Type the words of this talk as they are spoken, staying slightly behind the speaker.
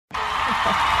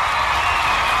Ladies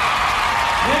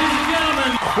and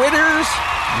gentlemen, quitters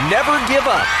never give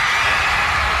up.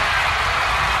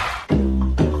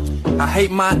 I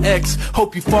hate my ex.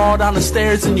 Hope you fall down the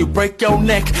stairs and you break your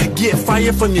neck. Get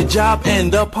fired from your job,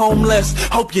 end up homeless.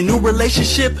 Hope your new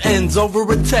relationship ends over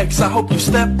a text. I hope you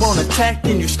step on a tack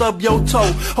and you stub your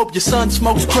toe. Hope your son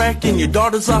smokes crack and your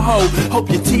daughter's a hoe.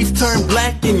 Hope your teeth turn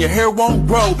black and your hair won't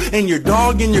grow. And your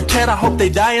dog and your cat, I hope they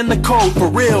die in the cold. For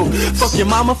real. Fuck your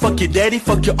mama, fuck your daddy,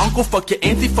 fuck your uncle, fuck your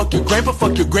auntie, fuck your grandpa,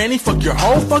 fuck your granny, fuck your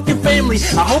whole fucking family.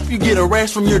 I hope you get a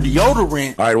rash from your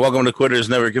deodorant. All right, welcome to Quitters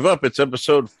Never Give Up. It's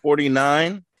episode 49.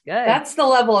 Good. That's the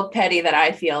level of petty that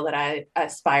I feel that I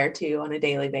aspire to on a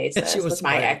daily basis with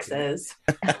my exes.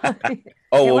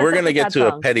 Well, we're going to get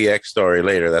to a petty ex story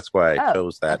later. That's why I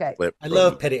chose that clip. I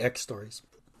love petty ex stories.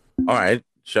 All right.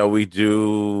 Shall we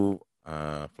do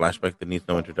flashback that needs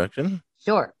no introduction?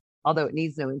 Sure. Although it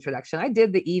needs no introduction. I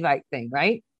did the Evite thing,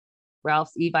 right?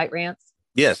 Ralph's Evite rants.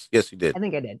 Yes, you did. I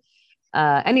think I did.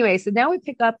 Anyway, so now we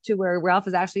pick up to where Ralph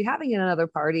is actually having another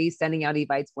party, sending out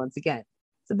Evites once again.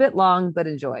 It's a bit long, but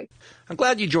enjoy. I'm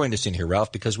glad you joined us in here,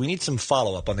 Ralph, because we need some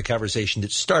follow-up on the conversation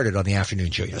that started on the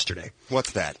afternoon show yesterday.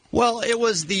 What's that? Well, it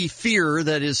was the fear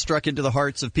that is struck into the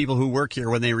hearts of people who work here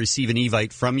when they receive an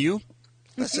Evite from you.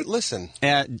 Listen.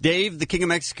 Dave, the King of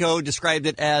Mexico, described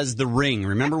it as the ring.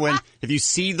 Remember when, if you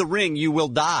see the ring, you will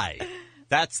die.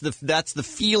 That's the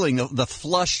feeling, the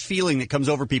flushed feeling that comes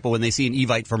over people when they see an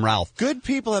Evite from Ralph. Good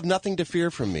people have nothing to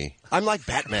fear from me. I'm like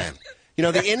Batman. You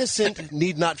know, the innocent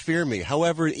need not fear me.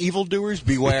 However, evildoers,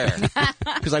 beware,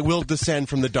 because I will descend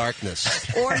from the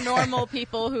darkness. Or normal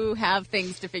people who have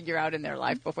things to figure out in their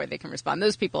life before they can respond.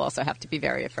 Those people also have to be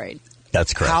very afraid.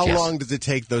 That's correct. How long does it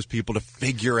take those people to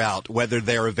figure out whether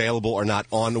they're available or not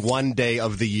on one day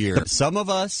of the year? Some of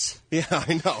us. Yeah,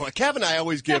 I know. Kevin and I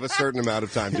always give a certain amount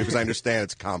of time, because I understand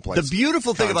it's complex. The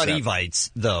beautiful thing about Evites,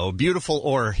 though, beautiful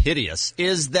or hideous,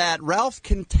 is that Ralph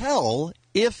can tell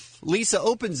if Lisa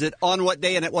opens it on what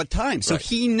day and at what time. So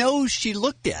he knows she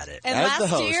looked at it. And as the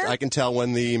host, year, I can tell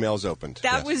when the email's opened.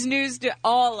 That was news to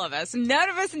all of us. None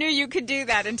of us knew you could do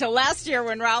that until last year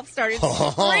when Ralph started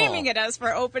screaming at us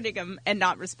for opening them and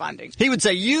not responding. He would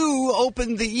say, you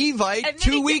opened the Evite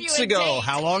 2 weeks ago.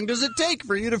 How long does it take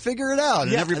for you to figure it out?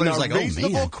 And everybody's like, oh, man.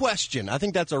 Reasonable question. I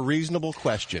think that's a reasonable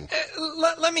question.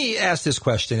 Let me ask this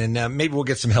question, and maybe we'll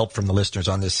get some help from the listeners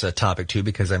on this topic, too,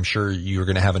 because I'm sure you're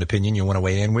going to have an opinion you want to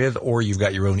weigh in with, or you've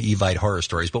got your own Evite horror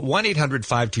stories. But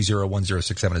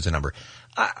 1-800-520-1067 is the number.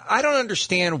 I don't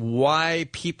understand why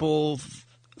people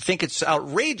think it's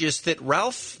outrageous that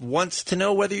Ralph wants to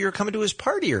know whether you're coming to his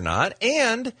party or not,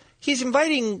 and he's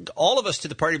inviting all of us to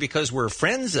the party because we're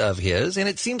friends of his, and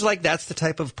it seems like that's the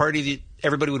type of party that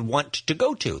everybody would want to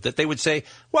go to, that they would say,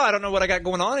 well, I don't know what I got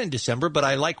going on in December, but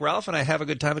I like Ralph and I have a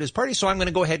good time at his party, so I'm going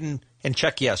to go ahead and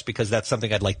check yes, because that's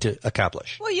something I'd like to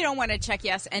accomplish. Well, you don't want to check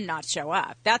yes and not show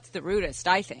up. That's the rudest,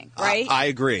 I think, right? I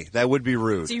agree. That would be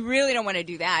rude. So you really don't want to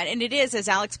do that. And it is, as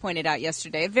Alex pointed out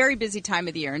yesterday, a very busy time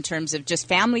of the year in terms of just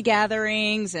family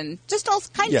gatherings and just all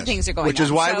kinds of things are going on. Which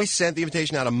is why we sent the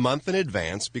invitation out a month in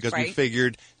advance, because we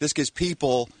figured this gives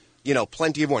people,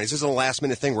 plenty of warning. This isn't a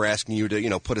last-minute thing. We're asking you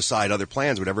to, put aside other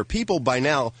plans, whatever. People by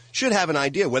now should have an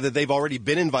idea whether they've already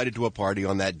been invited to a party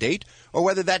on that date or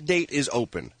whether that date is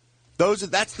open.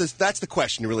 That's the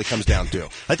question it really comes down to.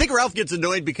 I think Ralph gets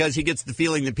annoyed because he gets the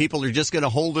feeling that people are just going to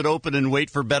hold it open and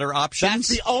wait for better options. That's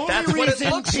the only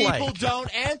reason people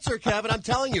don't answer, Kevin. I'm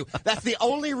telling you. That's the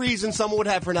only reason someone would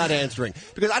have for not answering.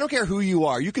 Because I don't care who you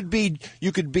are. You could be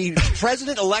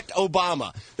President-elect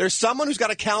Obama. There's someone who's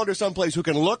got a calendar someplace who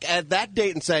can look at that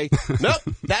date and say, nope,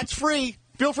 that's free.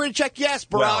 Feel free to check yes,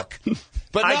 Barack. Well,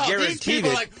 but no, these people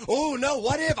are like, oh, no,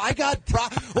 what if I got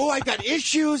I've got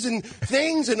issues and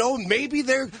things, and maybe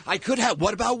I could have,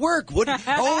 what about work? But I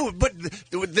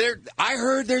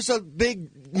heard there's a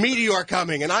big meteor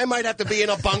coming, and I might have to be in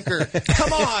a bunker.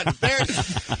 Come on,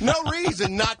 there's no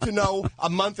reason not to know a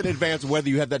month in advance whether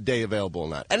you have that day available or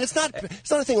not. And it's not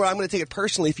a thing where I'm going to take it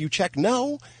personally if you check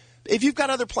no. If you've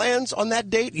got other plans on that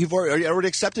date, you've already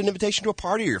accepted an invitation to a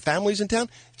party, or your family's in town,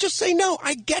 just say no.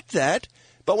 I get that.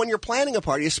 But when you're planning a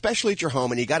party, especially at your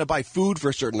home, and you got to buy food for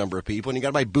a certain number of people, and you got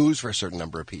to buy booze for a certain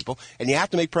number of people, and you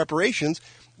have to make preparations,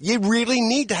 you really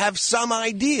need to have some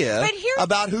idea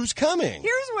about who's coming.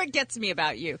 Here's what gets me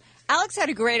about you. Alex had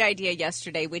a great idea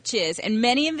yesterday, which is, and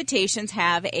many invitations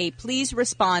have a please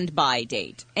respond by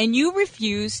date. And you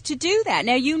refuse to do that.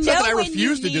 Now, it's not that I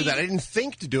refuse to do that. I didn't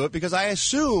think to do it because I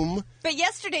assume. But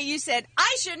yesterday you said,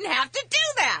 I shouldn't have to do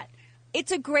that.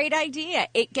 It's a great idea.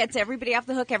 It gets everybody off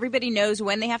the hook. Everybody knows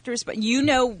when they have to respond. You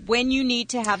know when you need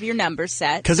to have your number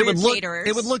set. Because it would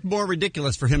look more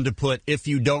ridiculous for him to put, if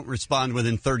you don't respond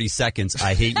within 30 seconds,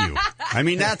 I hate you. I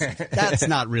mean, that's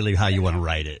not really how you want to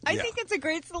write it. I think it's a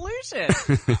great solution.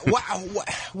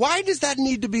 Why does that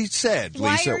need to be said,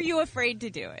 Lisa? Why are you afraid to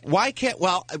do it? Why can't,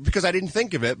 because I didn't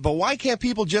think of it, but why can't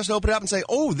people just open it up and say,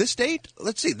 oh, this date?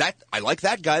 Let's see, I like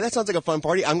that guy. That sounds like a fun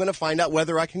party. I'm going to find out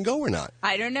whether I can go or not.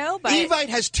 I don't know, but Evite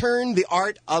has turned the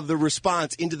art of the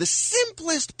response into the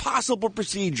simplest possible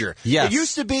procedure. Yes. It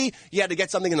used to be you had to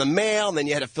get something in the mail, and then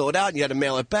you had to fill it out, and you had to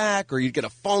mail it back, or you'd get a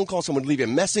phone call, someone would leave you a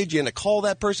message, you had to call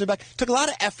that person back. It took a lot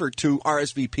of effort to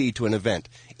RSVP to an event.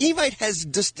 Evite has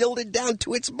distilled it down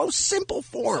to its most simple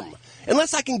form.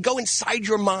 Unless I can go inside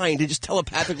your mind and just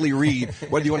telepathically read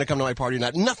whether you want to come to my party or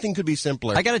not, nothing could be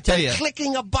simpler. I got to tell you,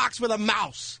 clicking a box with a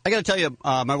mouse. I got to tell you,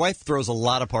 my wife throws a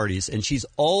lot of parties, and she's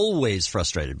always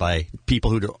frustrated by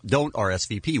people who don't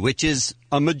RSVP, which is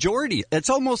a majority. It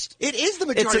is the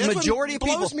majority. It's a majority of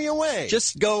people. Blows me away.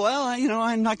 Just go, well,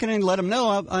 I'm not going to let them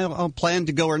know I'll plan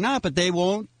to go or not, but they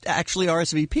won't actually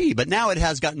RSVP. But now it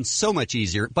has gotten so much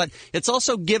easier. But it's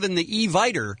also given the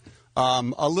Eviter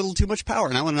a little too much power,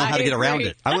 and I want to know how to get around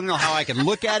it. I want to know how I can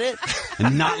look at it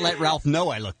and not let Ralph know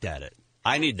I looked at it.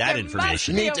 I need that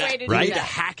information. Must be a way to do You need that. to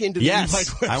hack into the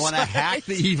Evite website. I want to hack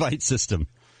the Evite system.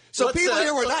 So people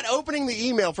here were not opening the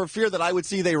email for fear that I would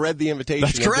see they read the invitation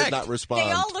That's correct. and did not respond.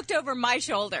 They all looked over my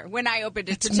shoulder when I opened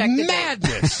it to check the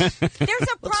madness. date. There's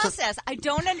a process. I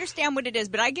don't understand what it is,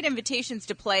 but I get invitations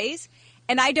to plays,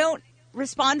 and I don't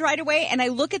respond right away, and I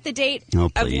look at the date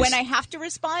of when I have to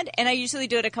respond, and I usually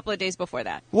do it a couple of days before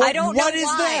that. I don't know what is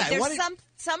why. that? There's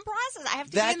some process. I have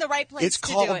to be in the right place it's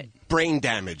to called do it. brain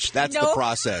damage. That's the Nope.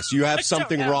 process. You have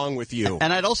something wrong with you.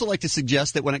 And I'd also like to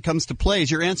suggest that when it comes to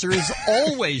plays, your answer is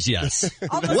always yes.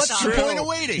 What's the point of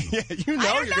waiting? Yeah, you're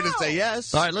going to say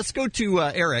yes. All right, let's go to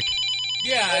Eric.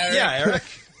 Yeah, Eric.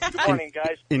 Good morning,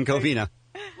 guys. In Covina.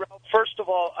 Ralph, first of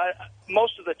all,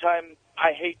 most of the time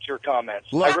I hate your comments.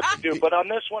 I really do. But on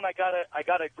this one, I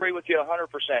gotta agree with you 100%.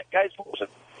 Guys, listen,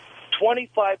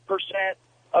 25%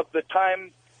 of the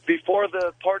time before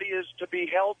the party is to be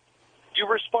held, you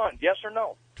respond, yes or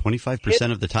no.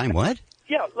 25% of the time, what?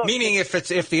 Yeah. Look, meaning if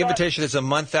the invitation is a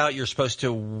month out, you're supposed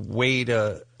to wait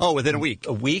within a week.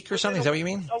 A week or something? Is that what you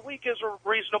mean? A week is a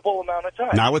reasonable amount of time.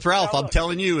 Not with Ralph. I'm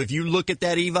telling you, if you look at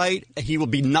that Evite, he will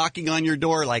be knocking on your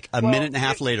door like a minute and a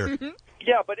half later.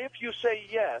 Yeah, but if you say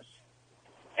yes,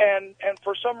 and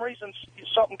for some reason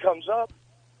something comes up,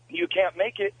 you can't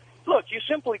make it, look, you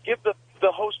simply give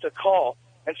the host a call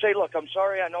and say, look, I'm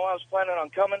sorry, I know I was planning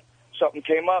on coming, something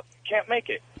came up, can't make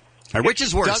it. Which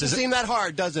is worse? Doesn't seem that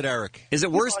hard, does it, Eric? Is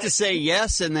it worse to say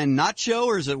yes and then not show,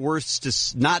 or is it worse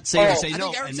to not say or say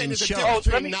no and then show?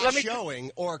 Not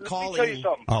showing or calling. Let me tell you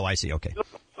something. Oh, I see. Okay.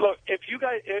 Look,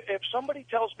 if somebody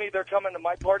tells me they're coming to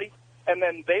my party and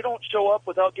then they don't show up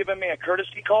without giving me a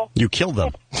courtesy call, you kill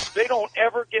them. They don't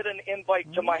ever get an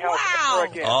invite to my house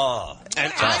ever again. Oh,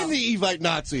 and I'm the Evite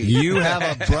Nazi. You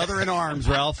have a brother in arms,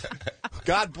 Ralph.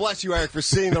 God bless you, Eric, for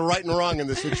seeing the right and wrong in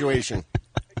this situation.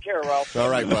 Take care, Ralph. All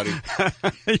right, buddy.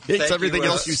 It's everything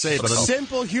else you say, but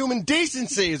simple human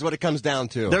decency is what it comes down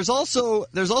to. There's also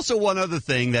one other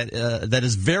thing that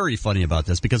is very funny about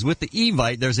this, because with the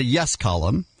Evite, there's a yes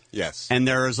column. Yes. And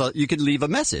you can leave a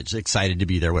message, excited to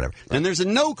be there, whatever. Right. And there's a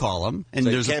no column. And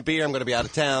you can't be here, I'm going to be out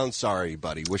of town. Sorry,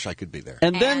 buddy. Wish I could be there.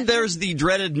 And then there's the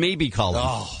dreaded maybe column.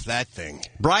 Oh, that thing.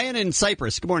 Brian in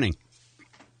Cyprus, good morning.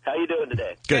 How you doing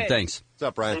today? Good, thanks. What's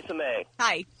up, Brian? Lisa May.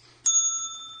 Hi.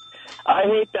 I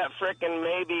hate that frickin'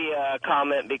 maybe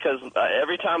comment, because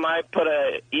every time I put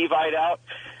a Evite out,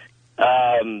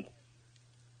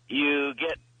 you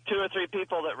get 2 or 3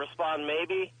 people that respond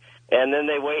maybe, and then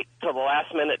they wait till the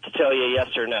last minute to tell you yes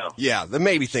or no. Yeah, the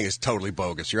maybe thing is totally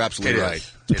bogus. You're absolutely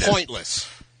right. Pointless.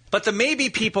 But the maybe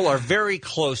people are very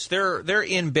close. They're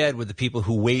in bed with the people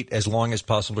who wait as long as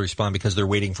possible to respond because they're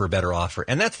waiting for a better offer.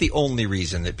 And that's the only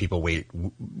reason that people wait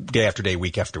day after day,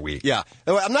 week after week. Yeah.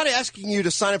 I'm not asking you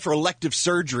to sign up for elective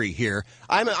surgery here.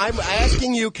 I'm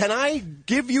asking you, can I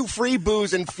give you free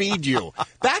booze and feed you?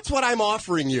 That's what I'm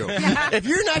offering you. If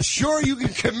you're not sure you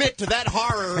can commit to that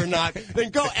horror or not,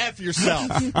 then go F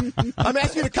yourself. I'm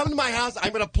asking you to come to my house.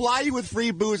 I'm going to ply you with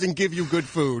free booze and give you good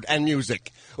food and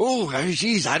music. Ooh,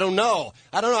 geez, I don't know.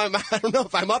 I don't know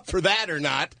if I'm up for that or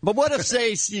not. But what if,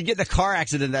 say, you get in a car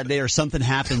accident that day or something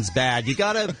happens bad? You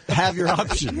got to have your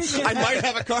options. I might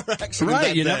have a car accident right,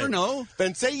 that you day. Never know.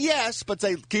 Then say yes, but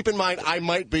say, keep in mind, I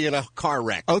might be in a car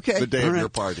wreck the day of your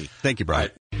party. Thank you,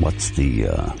 Brian. What's the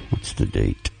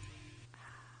date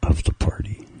of the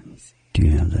party? Do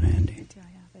you have that, Andy? Do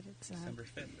I have it? It's December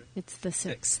 5th. It's the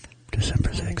 6th. December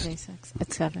 6th.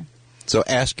 At 7. So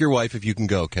ask your wife if you can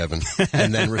go, Kevin,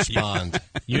 and then respond.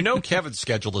 You know Kevin's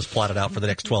schedule is plotted out for the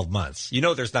next 12 months. You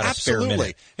know there's not a spare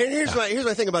minute. And here's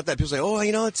my thing about that. People say, oh,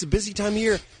 it's a busy time of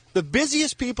year. The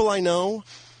busiest people I know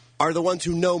are the ones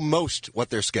who know most what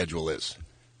their schedule is.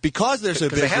 Because they're so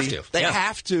busy, they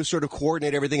have to sort of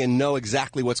coordinate everything and know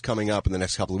exactly what's coming up in the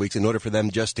next couple of weeks in order for them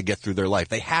just to get through their life.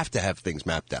 They have to have things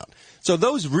mapped out. So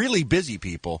those really busy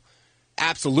people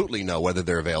absolutely know whether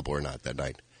they're available or not that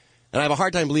night. And I have a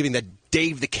hard time believing that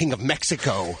Dave, the King of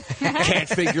Mexico, can't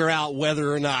figure out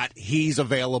whether or not he's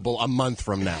available a month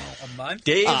from now. A month?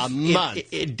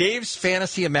 In Dave's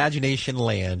fantasy imagination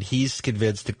land, he's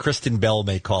convinced that Kristen Bell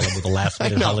may call him with a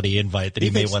last-minute holiday invite that he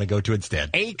may want to go to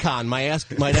instead. Akon might ask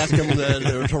him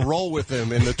to roll with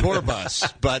him in the tour bus,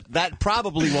 but that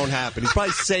probably won't happen. He's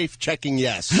probably safe checking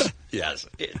yes. Yes.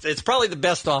 It's probably the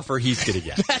best offer he's going to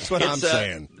get. That's what I'm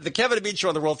saying. The Kevin and Bean Show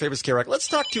on the world-famous KROQ. Let's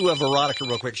talk to Veronica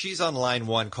real quick. She's on line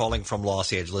 1 calling from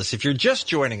Los Angeles. If you're just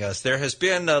joining us, there has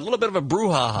been a little bit of a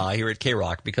brouhaha here at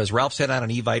KROQ because Ralph sent out an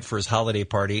Evite for his holiday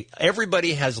party.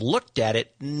 Everybody has looked at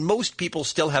it. Most people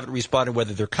still haven't responded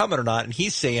whether they're coming or not, and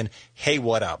he's saying, hey,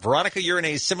 what up? Veronica, you're in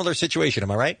a similar situation.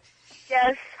 Am I right?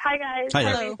 Yes. Hi, guys. Hi,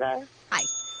 Hi, there. Lisa. Hi.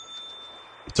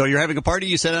 So you're having a party?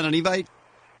 You sent out an Evite?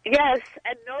 Yes,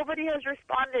 and nobody has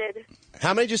responded.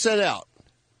 How many did you send out?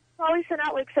 Probably sent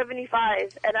out like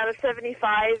 75, and out of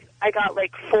 75, I got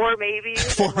like 4 maybe.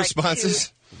 4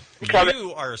 responses?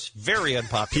 You are very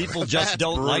unpopular. People just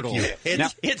don't like you.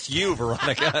 It's you,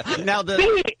 Veronica. It's not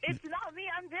me.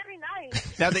 I'm very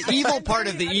nice. Now, the evil part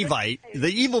of the Evite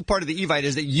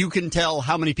is that you can tell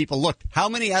how many people looked. How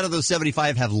many out of those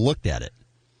 75 have looked at it?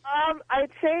 I'd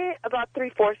say about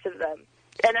 3/4 of them.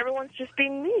 And everyone's just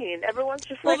being mean. Everyone's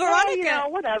just like, Veronica,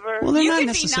 whatever. Well, you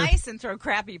can be nice and throw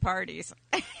crappy parties.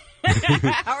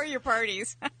 How are your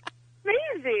parties?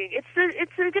 Amazing. It's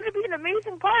going to be an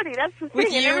amazing party. That's the thing.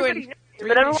 With you and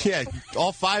everyone... Yeah,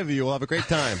 all 5 of you will have a great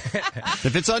time.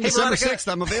 If it's on December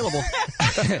 6th, I'm available.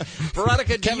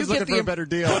 Veronica, Kevin's looking for a better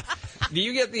deal. Do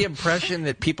you get the impression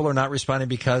that people are not responding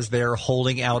because they're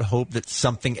holding out hope that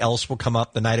something else will come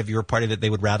up the night of your party that they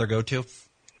would rather go to?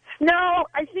 No,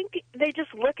 I think they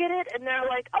just look at it and they're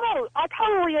like, oh, I'll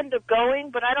probably end up going,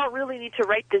 but I don't really need to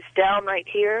write this down right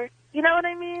here. You know what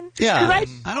I mean? Yeah.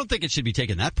 I don't think it should be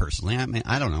taken that personally. I mean,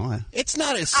 I don't know. It's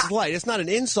not a slight. It's not an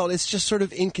insult. It's just sort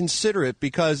of inconsiderate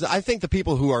because I think the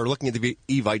people who are looking at the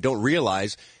Evite don't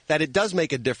realize that it does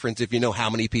make a difference if you know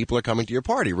how many people are coming to your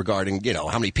party regarding,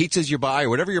 how many pizzas you buy or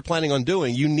whatever you're planning on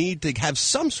doing. You need to have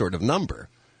some sort of number.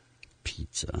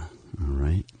 Pizza. All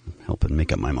right. Helping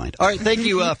make up my mind. All right. Thank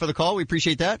you for the call. We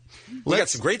appreciate that. We got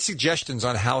some great suggestions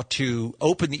on how to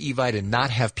open the Evite and not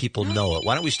have people know it.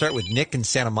 Why don't we start with Nick in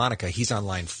Santa Monica? He's on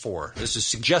line 4. This is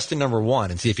suggestion number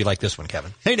 1, and see if you like this one,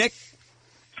 Kevin. Hey, Nick.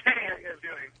 Hey, how you guys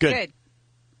doing? Good.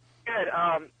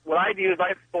 What I do is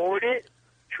I forward it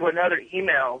to another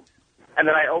email, and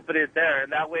then I open it there,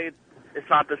 and that way it's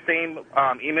not the same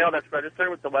email that's registered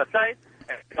with the website.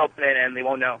 Open it and they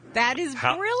won't know. That is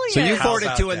brilliant. So you forward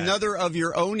it to another of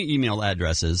your own email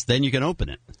addresses, then you can open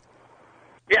it.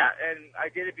 Yeah, and I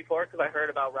did it before because I heard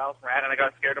about Ralph's rant and I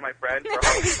got scared of my friend for a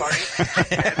Halloween party.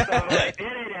 And so I did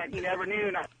it and he never knew.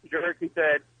 And I jerked. He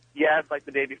said yes like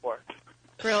the day before.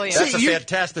 Brilliant. That's a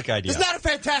fantastic idea. It's not a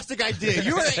fantastic idea.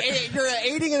 You're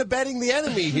aiding and abetting the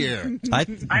enemy here. I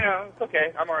know. It's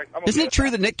okay. I'm all right. Isn't it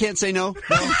true that Nick can't say no?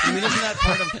 I mean, isn't that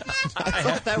part of... I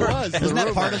thought that was. Isn't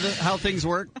that part of how things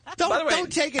work?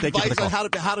 Don't take advice on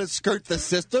how to skirt the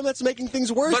system. That's making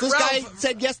things worse. This guy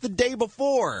said yes the day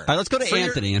before. All right, let's go to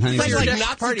Anthony. And it's like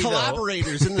Nazi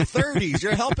collaborators in the 30s.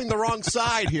 You're helping the wrong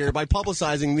side here by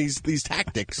publicizing these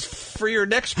tactics. For your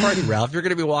next party, Ralph, you're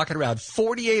going to be walking around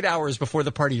 48 hours before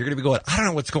the party. You're going to be going, I don't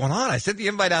know what's going on. I sent the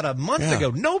invite out a month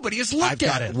ago. Nobody has looked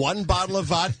at it. I've got 1 bottle of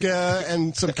vodka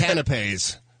and some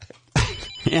canapes.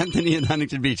 Anthony in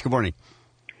Huntington Beach. Good morning.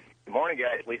 Good morning,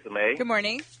 guys. Lisa May. Good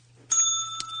morning.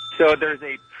 So there's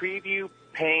a preview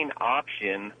pane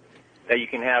option that you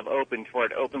can have open where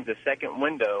it opens a second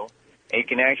window, and you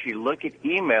can actually look at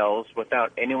emails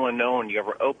without anyone knowing you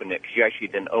ever opened it because you actually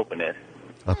didn't open it.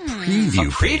 A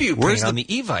preview pane on the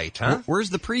Evite, huh? Where's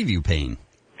the preview pane?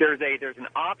 There's an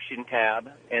option tab,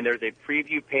 and there's a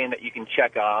preview pane that you can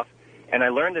check off. And I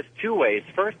learned this 2 ways.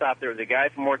 First off, there was a guy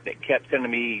from work that kept sending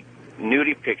me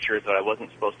nudie pictures that I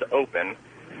wasn't supposed to open.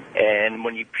 And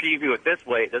when you preview it this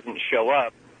way, it doesn't show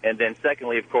up. And then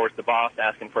secondly, of course, the boss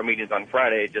asking for meetings on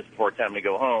Friday just before time to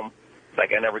go home. It's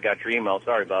like, I never got your email.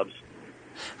 Sorry, Bubs.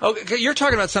 Okay, you're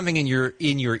talking about something in your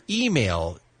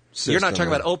email. system. You're not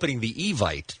talking about opening the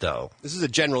Evite, though. This is a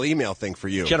general email thing for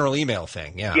you. General email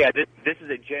thing, yeah. Yeah, this is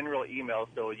a general email,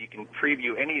 so you can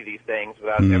preview any of these things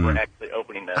without ever actually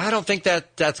opening them. I don't think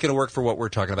that's going to work for what we're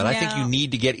talking about. No. I think you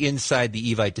need to get inside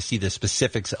the Evite to see the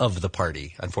specifics of the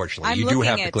party, unfortunately. I'm You do looking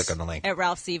have to click on the link. At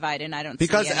Ralph's Evite, and I don't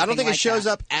Because see I don't think anything it shows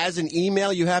like up as an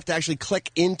email. You have to actually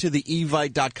click into the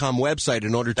evite.com website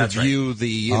in order to view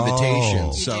the invitation.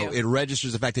 Oh. So it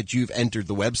registers the fact that you've entered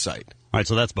the website. All right,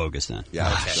 so that's bogus then.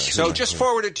 Yeah. Okay. So just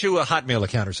forward it to a Hotmail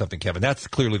account or something, Kevin. That's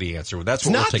clearly the answer. That's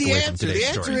what we'll Not take the away from answer. today's The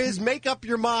answer story. is make up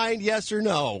your mind, yes or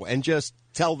no, and just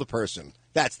tell the person.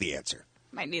 That's the answer.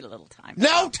 Might need a little time.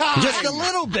 No time! Just a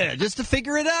little bit, just to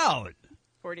figure it out.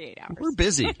 48 hours. We're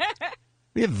busy.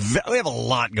 we have a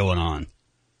lot going on.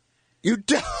 You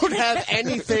don't have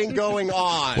anything going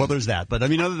on. Well, there's that. But, I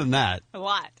mean, other than that, A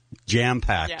lot.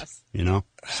 jam-packed, Yes. you know?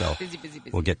 So Busy.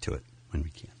 we'll get to it when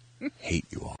we can. Hate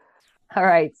you all. All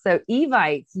right. So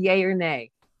Evites, yay or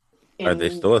nay? Are they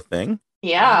still a thing?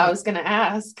 Yeah, I was going to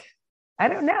ask. I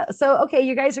don't know. So, okay,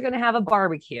 you guys are going to have a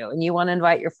barbecue and you want to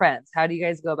invite your friends. How do you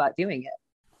guys go about doing it?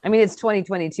 I mean, it's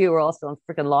 2022. We're all still in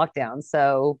freaking lockdown.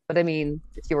 So, but I mean,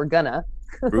 if you were gonna.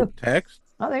 Group text?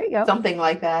 Oh, there you go. Something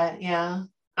like that. Yeah.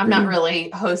 I'm not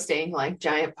really hosting like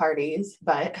giant parties,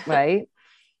 but. Right.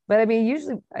 But I mean,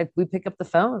 usually we pick up the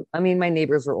phone. I mean, my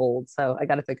neighbors are old, so I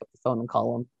got to pick up the phone and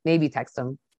call them, maybe text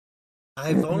them.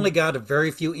 I've only got a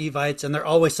very few Evites, and they're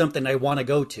always something I want to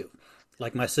go to.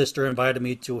 Like my sister invited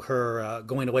me to her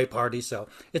going away party, so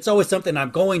it's always something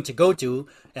I'm going to go to,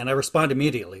 and I respond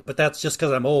immediately. But that's just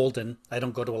because I'm old and I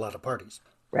don't go to a lot of parties.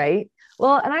 Right.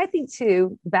 Well, and I think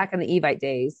too, back in the Evite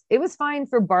days, it was fine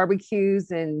for barbecues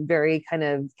and very kind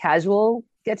of casual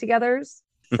get-togethers.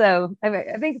 So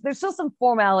I think there's still some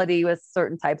formality with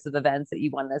certain types of events that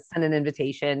you want to send an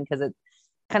invitation because it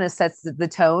kind of sets the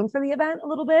tone for the event a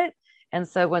little bit. And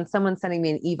so when someone's sending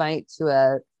me an Evite to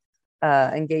a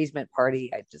engagement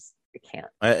party, I can't.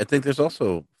 I think there's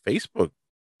also Facebook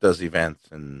does events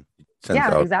and sends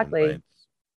out exactly. invites.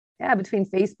 Yeah, between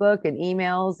Facebook and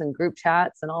emails and group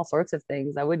chats and all sorts of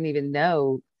things, I wouldn't even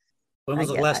know. When was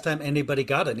the last time anybody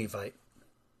got an Evite?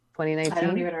 2019. I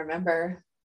don't even remember.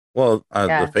 Well,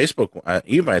 the Facebook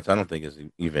Evites, I don't think is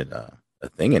even a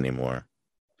thing anymore.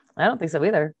 I don't think so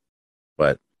either.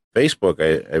 But Facebook,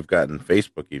 I've gotten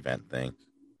Facebook event things.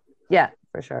 Yeah,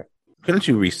 for sure. Couldn't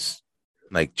you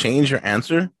change your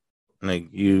answer? Like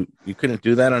you couldn't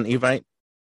do that on Evite?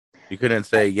 You couldn't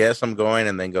say, yes, I'm going,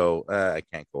 and then go, I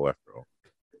can't go after all.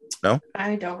 No?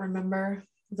 I don't remember.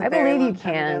 I believe you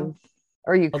can.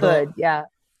 Or you could, yeah.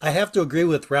 I have to agree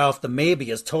with Ralph. The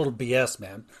maybe is total BS,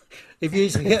 man. If you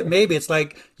hit maybe, it's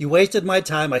like, you wasted my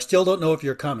time. I still don't know if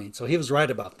you're coming. So he was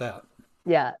right about that.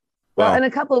 Yeah. Well, in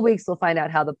a couple of weeks, we'll find out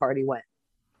how the party went.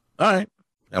 All right.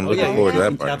 I'm looking forward to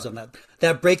that party. Tabs on that.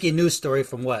 That breaking news story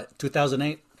from what,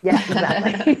 2008? Yeah,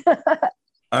 exactly.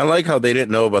 I like how they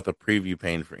didn't know about the preview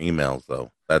pane for emails,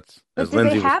 though. That's but as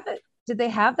Lindsay have it? Did they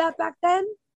have that back then?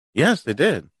 Yes, they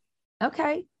did.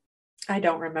 Okay. I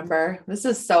don't remember. This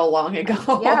is so long ago.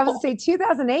 Yeah, I was going to say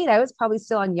 2008. I was probably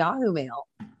still on Yahoo Mail.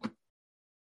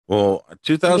 Well,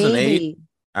 2008, Maybe.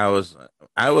 I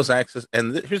was access,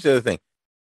 and here's the other thing.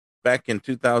 Back in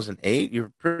 2008,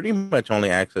 you're pretty much only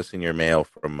accessing your mail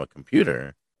from a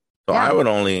computer. So I would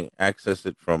only access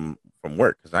it from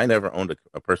work because I never owned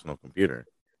a personal computer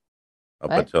up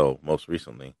until most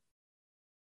recently.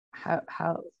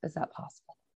 How is that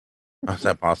possible? How's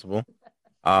that possible?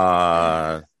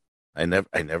 I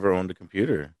never owned a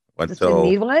computer Just didn't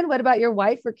need one. What about your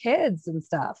wife or kids and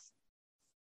stuff?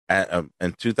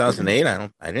 In 2008,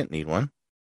 I didn't need one.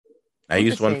 I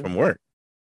used one from work.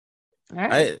 All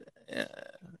right.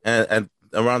 And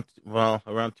around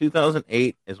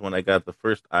 2008 is when I got the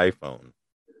first iPhone,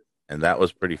 and that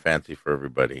was pretty fancy for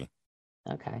everybody.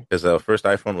 Okay. Because the first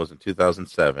iPhone was in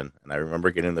 2007, and I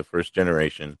remember getting the first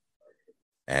generation,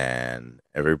 and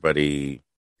everybody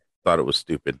thought it was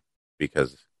stupid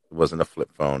because it wasn't a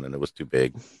flip phone and it was too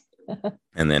big.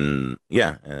 And then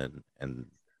and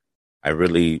I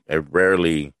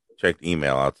rarely checked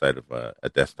email outside of a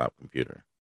desktop computer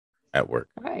at work.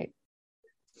 All right.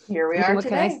 Here we are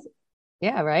today.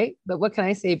 Yeah, right. But what can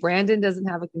I say? Brandon doesn't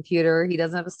have a computer. He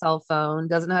doesn't have a cell phone,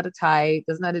 doesn't know how to type,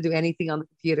 doesn't know how to do anything on the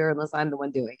computer unless I'm the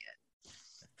one doing it.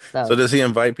 So does he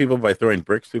invite people by throwing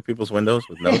bricks through people's windows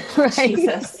with notes? Right.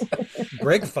 Jesus.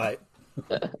 Brick fight.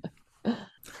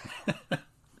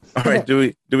 All right.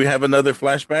 Do we have another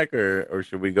flashback or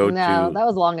should we go to? No, that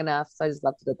was long enough. So I just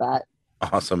left it at that.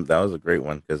 Awesome. That was a great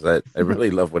one because I really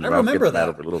love when I Ralph remember gets mad that.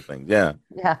 over little things. Yeah.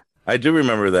 Yeah. I do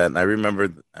remember that. And I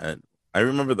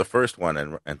remember the first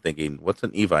one and thinking, what's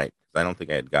an Evite? Because I don't think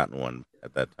I had gotten one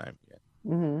at that time yet.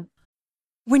 Mm-hmm.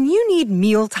 When you need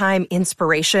mealtime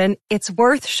inspiration, it's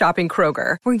worth shopping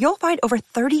Kroger, where you'll find over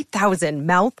 30,000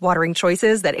 mouth-watering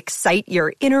choices that excite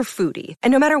your inner foodie.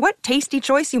 And no matter what tasty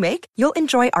choice you make, you'll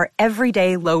enjoy our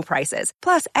everyday low prices,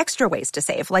 plus extra ways to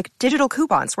save, like digital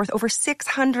coupons worth over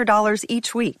 $600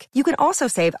 each week. You can also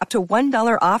save up to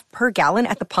 $1 off per gallon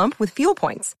at the pump with fuel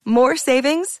points. More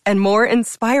savings and more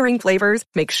inspiring flavors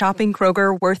make shopping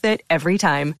Kroger worth it every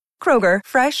time. Kroger,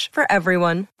 fresh for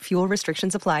everyone. Fuel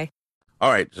restrictions apply.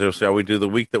 All right, so shall we do the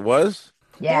week that was?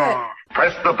 Yeah.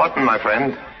 Press the button, my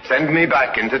friend. Send me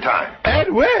back into time.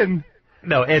 Edwin!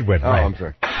 No, Edwin. Oh, right. I'm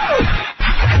sorry.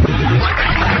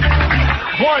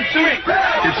 1, 2, 3.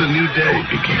 It's a new day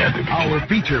began. Our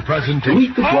feature presentation.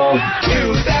 Week that was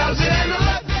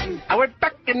 2011. I went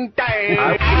back in time.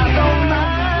 I don't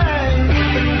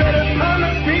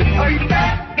mind. Are you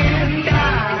back in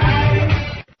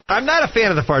time? I'm not a fan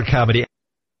of the fart comedy.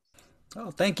 Oh,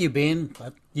 thank you, Bean.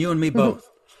 You and me both.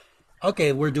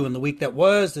 Okay, we're doing the week that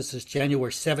was. This is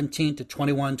January 17 to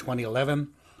 21, 2011.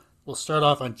 We'll start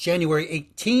off on January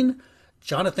 18.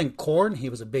 Jonathan Korn, he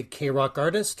was a big K-Rock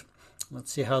artist.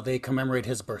 Let's see how they commemorate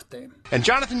his birthday. And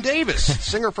Jonathan Davis,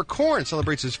 singer for Korn,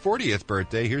 celebrates his 40th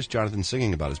birthday. Here's Jonathan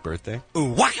singing about his birthday.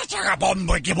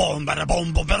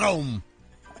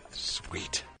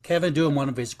 Sweet. Kevin doing one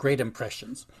of his great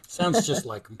impressions. Sounds just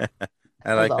like him.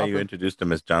 I like how you introduced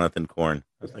him as Jonathan Korn.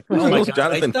 I was like, Oh my who's God,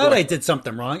 Jonathan I thought Korn? I did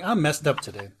something wrong. I'm messed up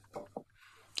today.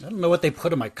 I don't know what they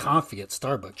put in my coffee at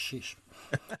Starbucks. Sheesh.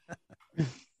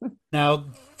 Now,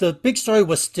 the big story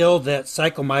was still that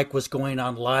Psycho Mike was going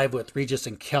on live with Regis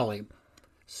and Kelly.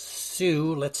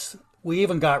 Sue, we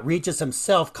even got Regis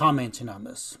himself commenting on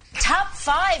this. Top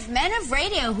 5 men of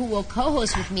radio who will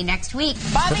co-host with me next week.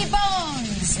 Bobby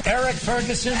Bones. Eric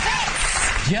Ferguson.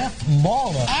 Fitz. Jeff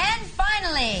Mahler. And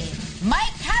finally,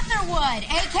 Mike Catherwood,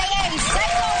 a.k.a.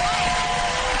 Psycho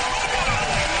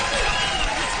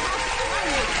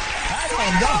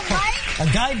Mike.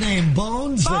 A guy named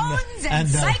Bones. And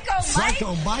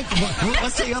Psycho Mike.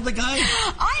 What's the other guy?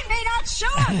 I may not show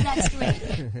up next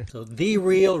week. So the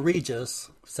real Regis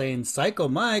saying, Psycho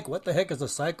Mike, what the heck is a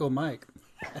Psycho Mike?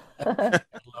 I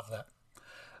love that.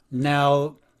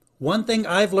 Now, one thing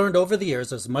I've learned over the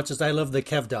years, as much as I love the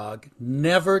Kev Dog,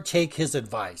 never take his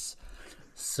advice.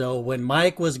 So when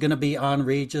Mike was going to be on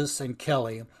Regis and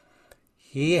Kelly,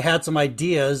 he had some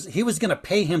ideas. He was going to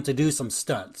pay him to do some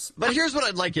stunts. But here's what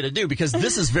I'd like you to do, because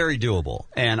this is very doable.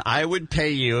 And I would pay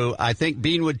you, I think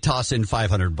Bean would toss in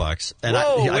 $500. And what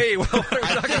are we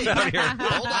talking about here?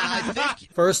 Hold on, I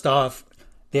think. First off,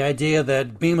 the idea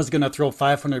that Bean was going to throw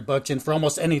 $500 in for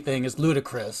almost anything is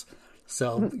ludicrous.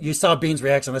 So you saw Bean's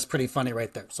reaction. That's pretty funny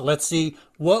right there. So let's see,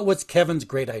 what was Kevin's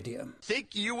great idea? I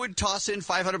think you would toss in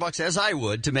 $500, as I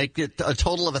would, to make it a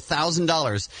total of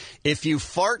 $1,000 if you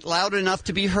fart loud enough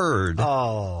to be heard.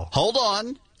 Oh. Hold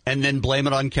on, and then blame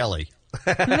it on Kelly.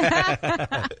 Come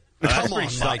on,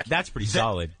 Mike. That's pretty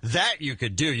solid. That you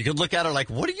could do. You could look at her like,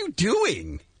 what are you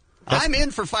doing? I'm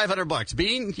in for $500.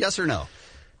 Bean, yes or no?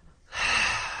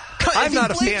 I'm not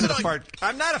a fan of the fart.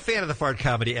 I'm not a fan of the fart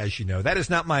comedy, as you know. That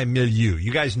is not my milieu.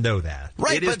 You guys know that.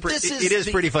 Right, it is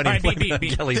pretty funny. Right,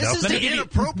 Kelly, this though. is the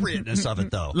inappropriateness of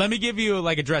it, though. Let me give you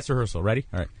like a dress rehearsal. Ready?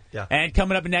 All right. Yeah. And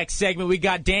coming up in the next segment, we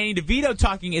got Danny DeVito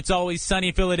talking It's Always Sunny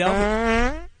in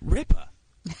Philadelphia. Ripper.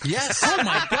 Yes. Oh,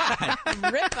 my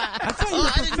God. Ripper. I thought you were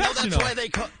I didn't know that's professional. why they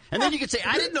call. And then you could say,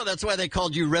 I didn't know that's why they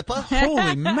called you Ripper.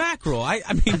 Holy mackerel. I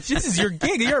mean, this is your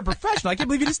gig. You're a professional. I can't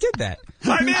believe you just did that.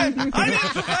 I'm in. Come on.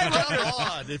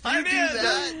 If you do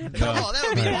that, come on. That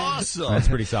would be awesome. That's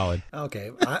pretty solid. Okay,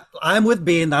 I'm with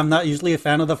Bean. I'm not usually a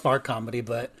fan of the fart comedy,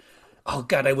 but oh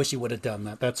God, I wish he would have done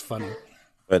that. That's funny.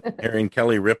 But hearing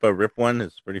Kelly rip one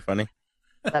is pretty funny.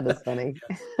 That is funny.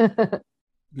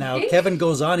 Now, Kevin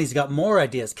goes on. He's got more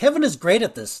ideas. Kevin is great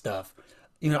at this stuff.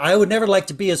 You know, I would never like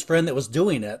to be his friend that was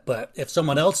doing it, but if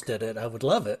someone else did it, I would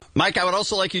love it. Mike, I would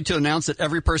also like you to announce that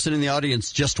every person in the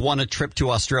audience just won a trip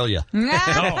to Australia.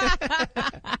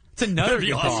 It's another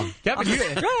good call. Kevin, you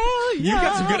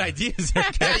got some good ideas there,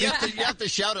 Kevin. Yeah, you have to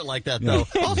shout it like that, though.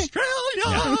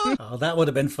 Australia! Oh, that would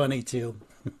have been funny, too.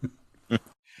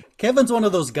 Kevin's one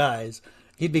of those guys.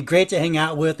 He'd be great to hang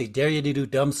out with. He'd dare you to do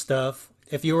dumb stuff.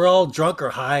 If you were all drunk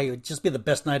or high, it would just be the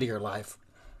best night of your life.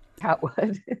 That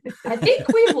would. I think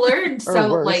we've learned Or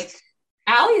so, worse. like,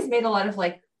 Allie's made a lot of,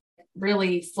 like,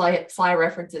 really sly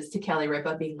references to Kelly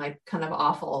Ripa being, like, kind of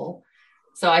awful.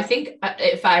 So I think,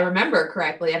 if I remember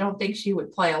correctly, I don't think she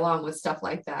would play along with stuff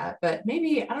like that. But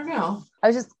maybe, I don't know. I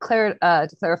was just to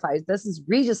clarify, this is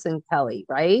Regis and Kelly,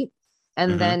 right?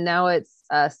 And then now it's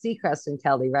Seacrest and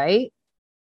Kelly, right?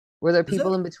 Were there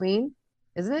people in between?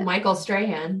 Isn't it? Michael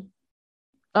Strahan.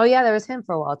 Oh yeah, there was him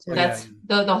for a while too. That's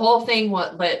the whole thing.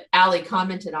 What Allie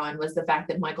commented on was the fact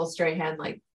that Michael Strahan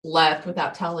like left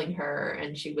without telling her,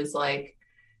 and she was like,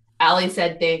 Allie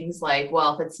said things like,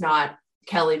 "Well, if it's not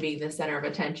Kelly being the center of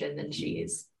attention, then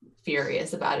she's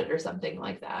furious about it," or something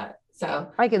like that.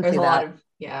 So I can there's see a that. lot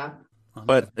of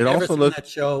But it I've never also seen looks. that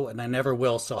show, and I never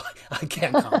will, so I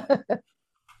can't comment.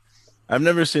 I've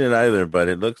never seen it either, but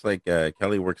it looks like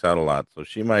Kelly works out a lot, so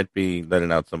she might be letting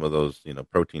out some of those,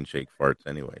 protein shake farts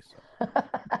anyway.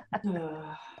 So.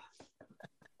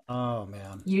 Oh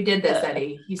man, You did this,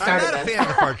 Eddie. You started I'm not a this. fan of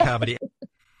the fart comedy.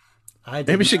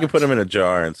 Maybe she can put them in a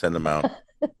jar and send them out.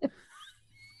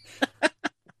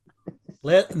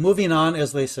 Moving on,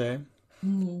 as they say.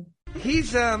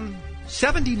 He's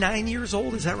 79 years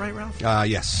old. Is that right, Ralph?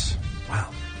 Yes.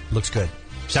 Wow. Looks good.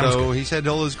 Sounds good. He said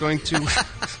Hill is going to.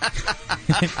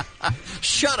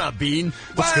 Shut up, Bean.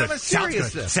 Looks good.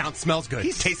 Sounds good. Smells good.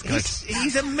 Tastes good.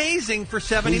 He's amazing for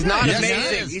 79. He's not Yes,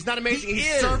 amazing. he He's not amazing. He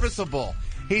He's is. serviceable.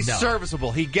 He's No.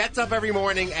 serviceable. He gets up every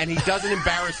morning and he doesn't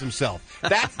embarrass himself.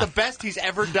 That's the best he's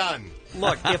ever done.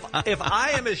 Look, if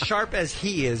I am as sharp as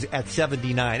he is at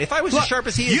 79, if I was as sharp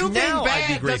as he is you now, being I'd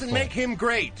be bad grateful. doesn't make him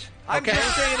great. I'm Okay?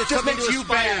 just saying it's just something makes to you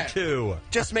aspire bad. to.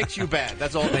 Just makes you bad.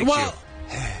 That's all it makes Well,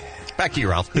 you. back to you,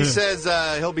 Ralph. He says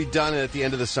he'll be done at the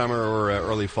end of the summer or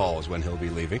early fall is when he'll be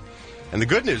leaving. And the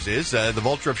good news is the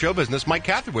vulture of show business, Mike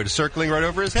Catherwood, is circling right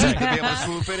over his head to be able to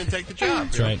swoop in and take the job.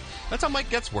 That's right. That's how Mike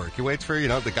gets work. He waits for,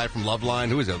 the guy from Loveline.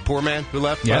 Who is it? Poor man who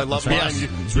left Yeah, Loveline. that's right.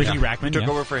 It's Ricky Rackman, Took yeah.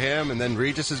 over for him, and then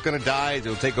Regis is going to die.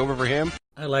 He'll take over for him.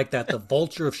 I like that. The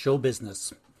vulture of show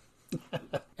business.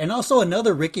 And also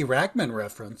another Ricky Rackman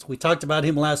reference. We talked about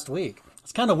him last week.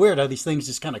 It's kind of weird how these things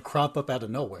just kind of crop up out of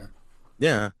nowhere.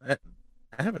 Yeah, I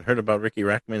haven't heard about Ricky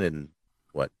Rackman in,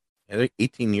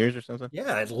 18 years or something?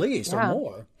 Yeah, at least, or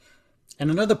more. And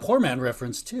another Poor Man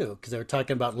reference, too, because they were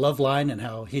talking about Loveline and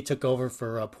how he took over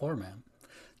for Poor Man.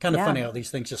 Kind of funny how these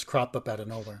things just crop up out of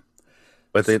nowhere.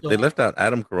 But they left out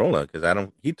Adam Carolla, because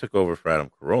he took over for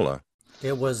Adam Carolla.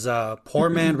 It was Poor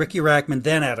Man, Ricky Rackman,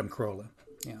 then Adam Carolla.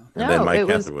 Yeah. And then Mike it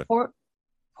was Catherwood.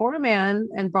 Poor Man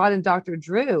and brought in Dr.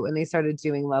 Drew, and they started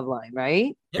doing Loveline,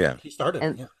 right? Yeah. He started.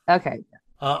 And, yeah. Okay.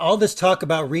 All this talk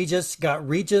about Regis got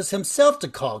Regis himself to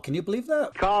call. Can you believe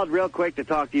that? Called real quick to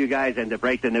talk to you guys and to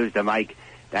break the news to Mike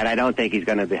that I don't think he's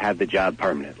going to have the job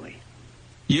permanently.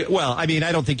 Well, I mean,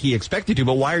 I don't think he expected to,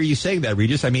 but why are you saying that,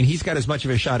 Regis? I mean, he's got as much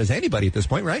of a shot as anybody at this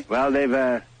point, right? Well, they've,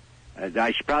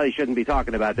 probably shouldn't be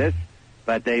talking about this,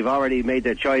 but they've already made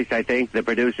their choice, I think, the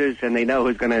producers, and they know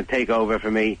who's going to take over for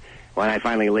me when I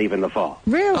finally leave in the fall.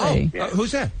 Really? Yeah.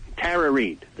 Who's that? Tara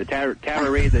Reid. Tara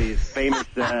Reid, the famous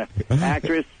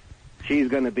actress, she's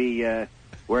going to be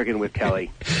working with Kelly.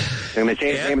 They're going to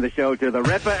change the name of the show to The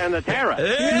Ripper and the Terror.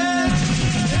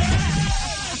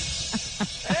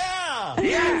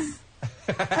 Yes!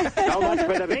 So much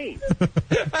for the bean.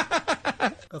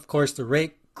 Of course,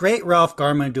 the great Ralph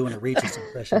Garman doing a Regis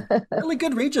impression. Really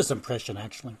good Regis impression,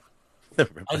 actually.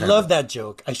 I love that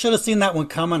joke. I should have seen that one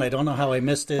coming. I don't know how I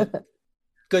missed it.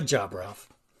 Good job, Ralph.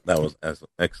 That was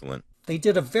excellent. They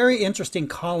did a very interesting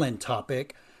call-in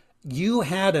topic. You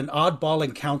had an oddball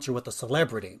encounter with a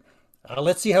celebrity.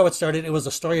 Let's see how it started. It was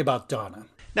a story about Donna.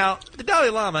 Now, the Dalai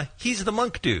Lama, he's the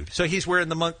monk dude. So he's wearing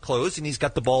the monk clothes, and he's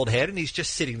got the bald head, and he's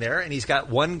just sitting there, and he's got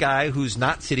one guy who's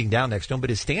not sitting down next to him, but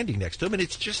is standing next to him, and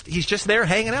he's just there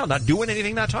hanging out, not doing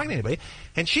anything, not talking to anybody.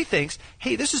 And she thinks,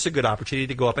 hey, this is a good opportunity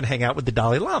to go up and hang out with the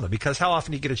Dalai Lama, because how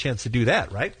often do you get a chance to do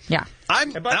that, right? Yeah. I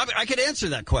could answer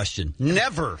that question.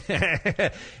 Never.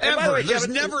 Ever. Ever. There's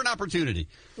never an opportunity.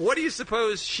 What do you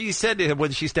suppose she said to him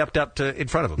when she stepped up in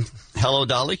front of him? Hello,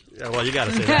 Dolly? Well, you got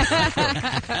to say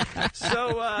that.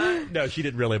 So, no, she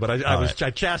didn't really, but I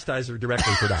chastised her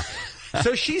directly for that.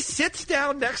 So she sits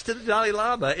down next to the Dalai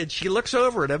Lama, and she looks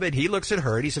over at him, and he looks at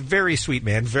her, and he's a very sweet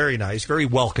man, very nice, very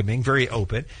welcoming, very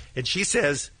open. And she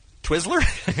says, Twizzler?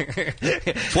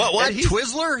 What?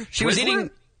 Twizzler? She was eating...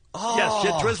 Oh. Yes, she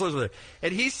had Twizzlers with her.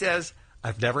 And he says,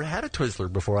 I've never had a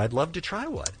Twizzler before. I'd love to try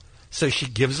one. So she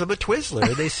gives him a Twizzler,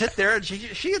 and they sit there, and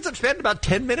she ends up spending about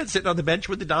 10 minutes sitting on the bench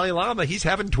with the Dalai Lama. He's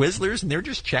having Twizzlers, and they're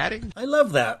just chatting. I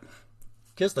love that.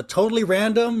 Just the totally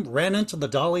random ran into the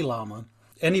Dalai Lama.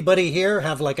 Anybody here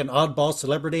have like an oddball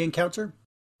celebrity encounter?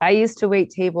 I used to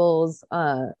wait tables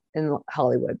in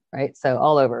Hollywood, right? So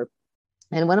all over.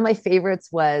 And one of my favorites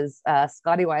was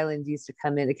Scotty Weiland used to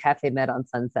come into Cafe Med on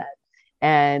Sunset.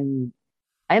 And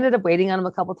I ended up waiting on him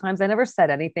a couple times. I never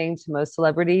said anything to most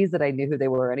celebrities that I knew who they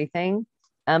were or anything.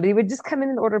 But he would just come in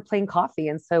and order plain coffee.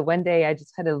 And so one day I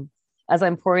just kind of, as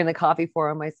I'm pouring the coffee for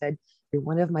him, I said, "You're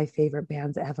one of my favorite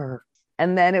bands ever."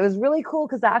 And then it was really cool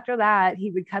because after that, he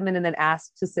would come in and then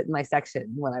ask to sit in my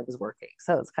section when I was working.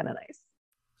 So it's kind of nice.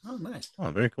 Oh, nice.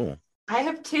 Oh, very cool. I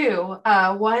have two.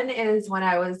 One is when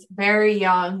I was very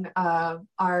young, all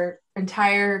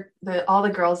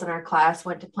the girls in our class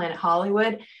went to Planet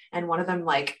Hollywood, and one of them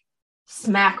like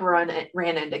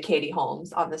ran into Katie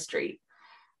Holmes on the street.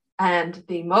 And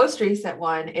the most recent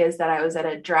one is that I was at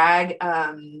a drag,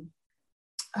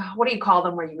 what do you call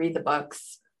them where you read the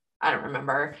books? I don't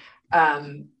remember. At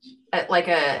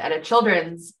a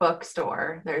children's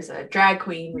bookstore, there's a drag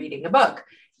queen reading a book.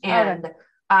 And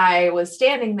I was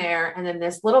standing there, and then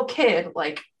this little kid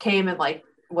like came and like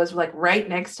was like right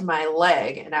next to my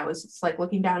leg, and I was just like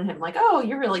looking down at him like, oh,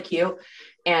 you're really cute,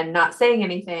 and not saying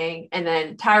anything. And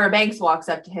then Tyra Banks walks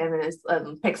up to him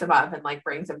and picks him up and like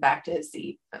brings him back to his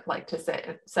seat, like to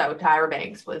sit. So Tyra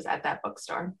Banks was at that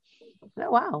bookstore.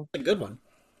 Oh, wow. A good one.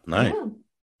 Nice. Yeah.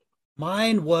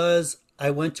 Mine was, I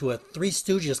went to a Three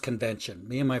Stooges convention,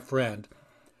 me and my friend.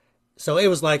 So it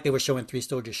was like they were showing Three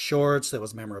Stooges shorts. There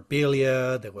was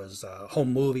memorabilia. There was a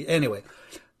home movie. Anyway,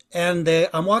 and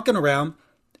I'm walking around,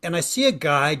 and I see a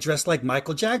guy dressed like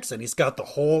Michael Jackson. He's got the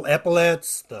whole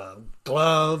epaulets, the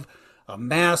glove, a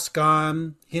mask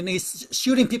on, and he's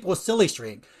shooting people with silly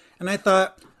string. And I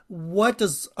thought, what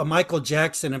does a Michael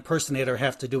Jackson impersonator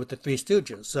have to do with the Three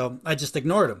Stooges? So I just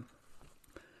ignored him.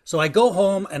 So I go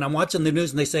home, and I'm watching the news,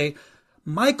 and they say,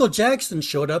 Michael Jackson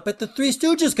showed up at the Three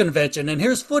Stooges convention, and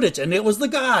here's footage, and it was the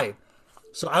guy.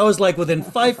 So I was like within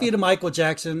 5 feet of Michael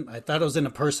Jackson. I thought it was an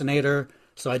impersonator,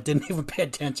 so I didn't even pay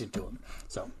attention to him.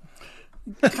 So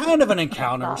kind of an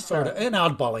encounter, sort of an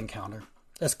oddball encounter.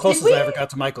 As close as I ever got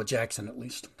to Michael Jackson, at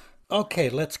least. Okay,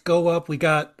 let's go up. We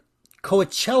got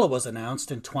Coachella was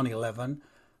announced in 2011.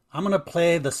 I'm going to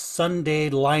play the Sunday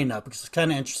lineup because it's kind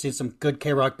of interesting. Some good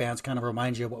K-Rock bands kind of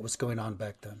remind you of what was going on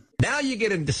back then. Now you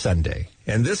get into Sunday,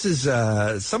 and this is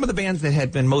some of the bands that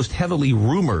had been most heavily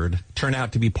rumored turn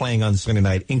out to be playing on Sunday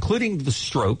night, including The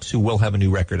Strokes, who will have a new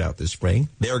record out this spring.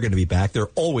 They're going to be back. They're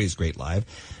always great live.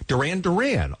 Duran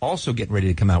Duran also getting ready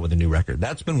to come out with a new record.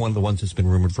 That's been one of the ones that's been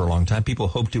rumored for a long time. People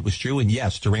hoped it was true, and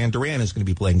yes, Duran Duran is going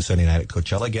to be playing Sunday night at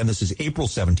Coachella. Again, this is April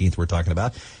 17th we're talking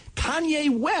about.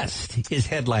 Kanye West is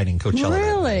headlining Coachella.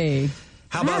 Really?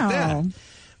 How about that?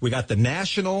 We got the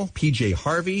National, PJ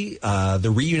Harvey,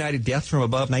 the Reunited Death from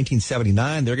Above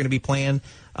 1979. They're going to be playing.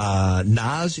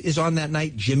 Nas is on that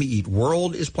night. Jimmy Eat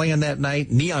World is playing that night.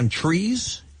 Neon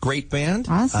Trees, great band.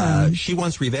 Awesome. She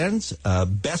Wants Revenge.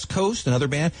 Best Coast, another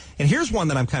band. And here's one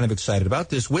that I'm kind of excited about.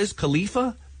 This Wiz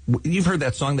Khalifa. You've heard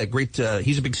that song, that great,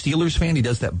 he's a big Steelers fan. He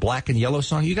does that black and yellow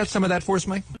song. You got some of that for us,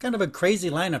 Mike? Kind of a crazy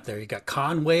lineup there. You got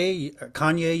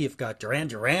Kanye, you've got Duran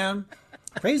Duran.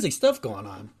 Crazy stuff going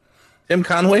on. Tim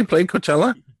Conway played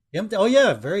Coachella? Oh,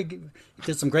 yeah. Very good. He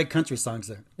did some great country songs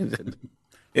there.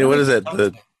 Yeah, what is it?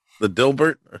 The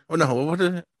Dilbert? Oh,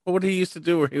 no. What did he used to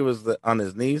do where he was on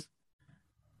his knees?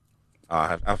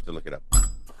 I have to look it up.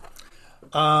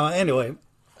 Anyway,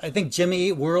 I think Jimmy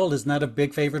Eat World is not a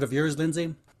big favorite of yours,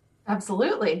 Lindsay.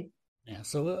 Absolutely. Yeah,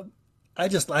 so I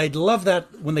love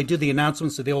that when they do the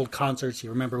announcements of the old concerts, you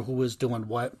remember who was doing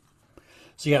what.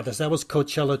 So yeah, that was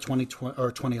Coachella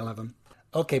 2011.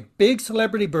 Okay, big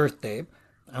celebrity birthday.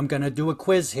 I'm going to do a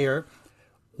quiz here.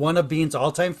 One of Bean's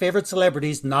all-time favorite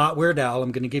celebrities, not Weird Al.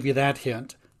 I'm going to give you that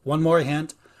hint. One more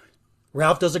hint.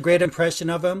 Ralph does a great impression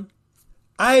of him.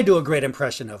 I do a great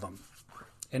impression of him.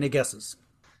 Any guesses?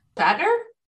 Shatner?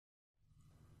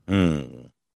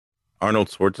 Arnold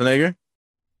Schwarzenegger?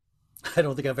 I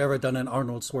don't think I've ever done an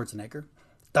Arnold Schwarzenegger.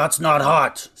 That's not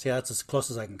hot. See, that's as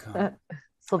close as I can come.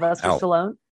 Sylvester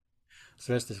Stallone?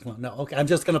 Sylvester Stallone. No, okay, I'm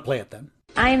just going to play it then.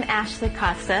 I'm Ashley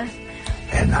Costa.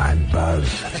 And I'm Buzz.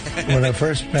 When I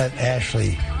first met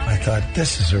Ashley, I thought,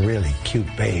 this is a really cute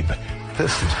babe.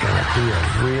 This is going to be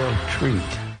a real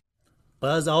treat.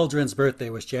 Buzz Aldrin's birthday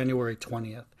was January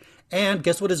 20th. And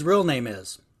guess what his real name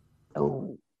is?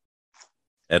 Oh.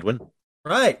 Edwin?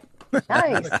 Right. Nice.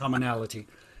 Another commonality.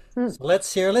 So let's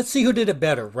see who did it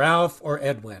better, Ralph or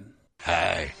Edwin.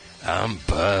 Hi, I'm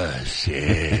Buzz.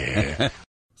 Yeah.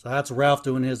 So that's Ralph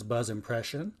doing his Buzz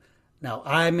impression. Now,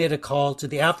 I made a call to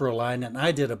the Afro line, and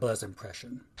I did a Buzz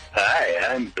impression.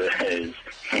 Hi, I'm Buzz.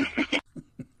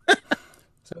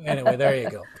 So anyway, there you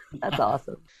go. That's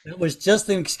awesome. It was just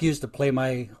an excuse to play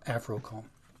my Afro call.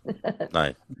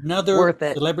 Nice. Another Worth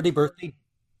it. celebrity birthday.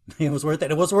 It was worth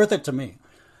it. It was worth it to me.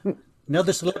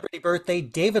 Another celebrity birthday,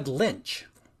 David Lynch.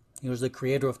 He was the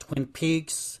creator of Twin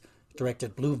Peaks,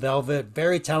 directed Blue Velvet,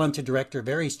 very talented director,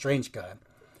 very strange guy.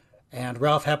 And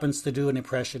Ralph happens to do an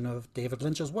impression of David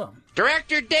Lynch as well.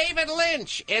 Director David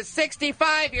Lynch is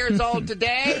 65 years old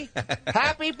today.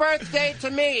 Happy birthday to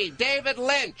me, David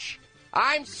Lynch.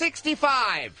 I'm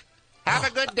 65. Have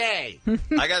a good day.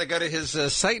 I got to go to his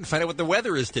site and find out what the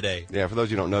weather is today. Yeah, for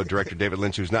those who don't know, director David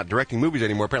Lynch, who's not directing movies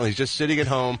anymore, apparently he's just sitting at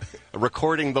home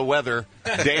recording the weather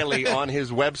daily on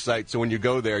his website. So when you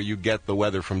go there, you get the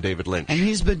weather from David Lynch. And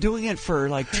he's been doing it for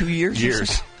like 2 years.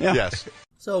 Yeah. Yes.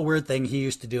 So a weird thing he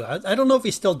used to do. I don't know if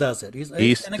he still does it.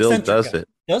 He still does it.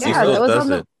 Does he? Yeah, still does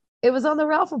it. It was on the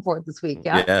Ralph Report this week.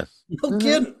 Yeah. Yes. No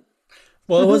kidding.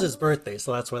 Well, it was his birthday,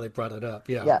 so that's why they brought it up.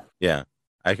 Yeah. Yeah.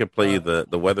 I could play you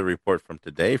the weather report from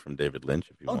today from David Lynch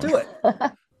if you want. I'll do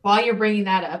it. While you're bringing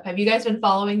that up, have you guys been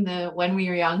following the When We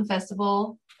Were Young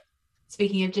festival?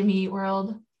 Speaking of Jimmy Eat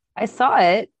World. I saw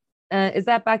it. Is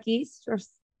that back east or?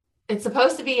 It's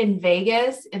supposed to be in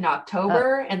Vegas in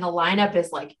October, and the lineup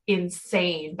is like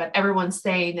insane. But everyone's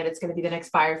saying that it's going to be the next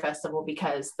Fire Festival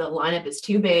because the lineup is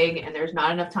too big and there's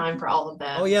not enough time for all of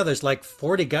them. Oh yeah, there's like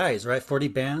 40 guys, right? 40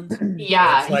 bands.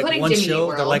 Yeah, it's like including one Jimmy Eat show.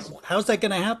 World. They're like, how's that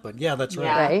going to happen? Yeah, that's right.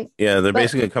 Right. Yeah, they're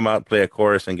basically going to come out, play a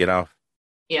chorus, and get off.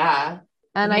 Yeah,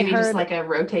 And maybe I heard just like a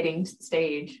rotating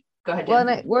stage. Go ahead, Jen. Well,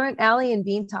 and weren't Allie and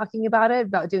Bean talking about it,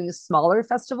 about doing smaller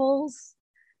festivals?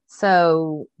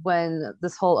 So when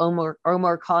this whole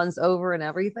Omar Khan's over and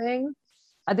everything,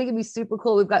 I think it'd be super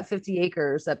cool. We've got 50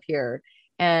 acres up here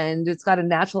and it's got a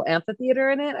natural amphitheater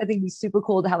in it. I think it'd be super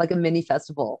cool to have like a mini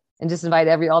festival and just invite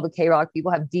all the K-Rock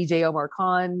people, have DJ Omar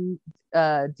Khan,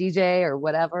 DJ or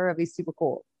whatever. It'd be super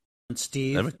cool. And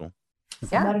Steve. That'd be cool.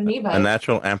 Yeah. A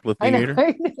natural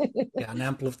amphitheater. Yeah, an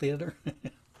amphitheater.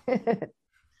 All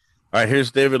right,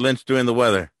 here's David Lynch doing the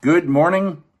weather. Good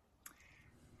morning.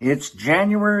 It's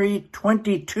January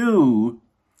 22,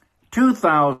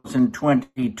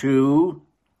 2022,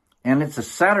 and it's a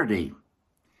Saturday.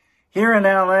 Here in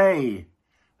LA,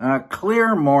 a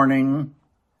clear morning,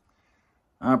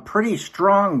 a pretty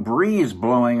strong breeze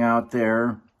blowing out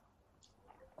there.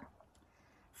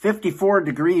 54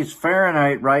 degrees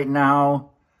Fahrenheit right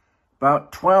now,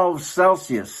 about 12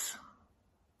 Celsius.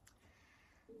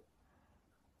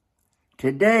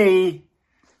 Today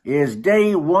is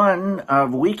day one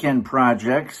of weekend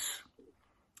projects,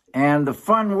 and the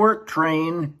fun work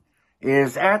train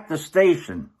is at the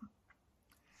station.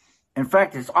 In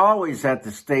fact, it's always at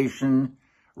the station,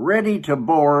 ready to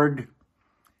board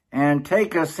and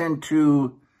take us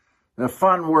into the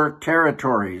fun work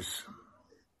territories.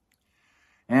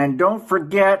 And don't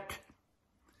forget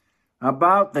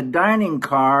about the dining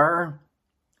car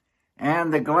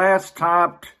and the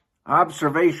glass-topped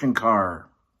observation car.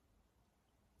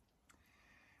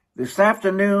 This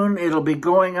afternoon, it'll be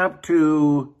going up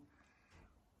to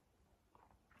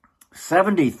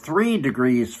 73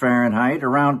 degrees Fahrenheit,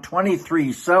 around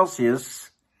 23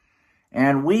 Celsius,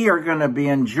 and we are going to be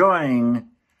enjoying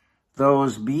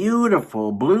those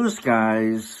beautiful blue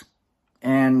skies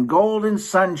and golden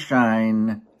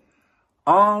sunshine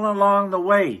all along the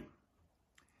way.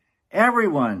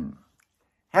 Everyone,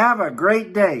 have a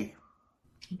great day.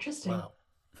 Interesting. Wow.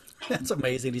 That's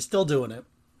amazing. He's still doing it.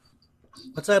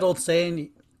 What's that old saying?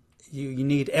 You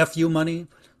need FU money?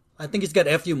 I think he's got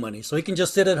FU money, so he can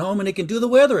just sit at home and he can do the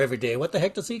weather every day. What the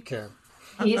heck does he care?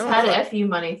 He's had FU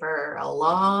money for a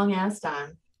long ass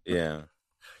time. Yeah.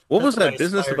 What was that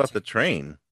business about the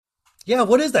train? Yeah,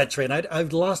 what is that train?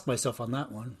 I've lost myself on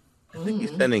that one. I think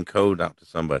he's sending code out to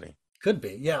somebody. Could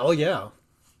be. Yeah. Oh, yeah.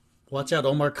 Watch out,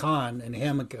 Omar Khan and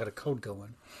him got a code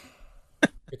going.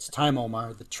 It's time,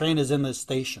 Omar. The train is in the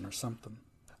station or something.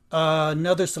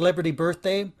 Another celebrity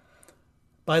birthday.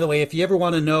 By the way, if you ever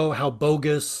want to know how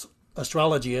bogus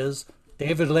astrology is,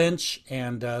 David Lynch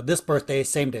and this birthday,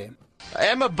 same day.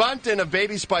 Emma Bunton of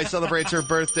Baby Spice celebrates her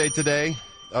birthday today,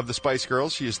 of the Spice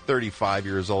Girls. She is 35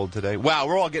 years old today. Wow,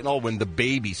 we're all getting old when the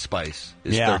Baby Spice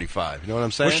is 35. You know what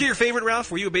I'm saying? Was she your favorite,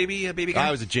 Ralph? Were you a baby guy?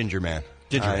 I was a ginger man.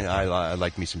 I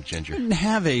liked me some ginger. I didn't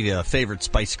have a favorite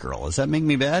Spice Girl. Does that make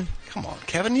me bad? Come on,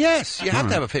 Kevin. Yes, you have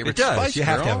to have a favorite Spice Girl. You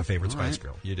have to have a favorite Spice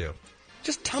Girl. You do.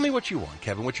 Just tell me what you want,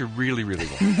 Kevin. What you really, really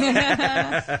want.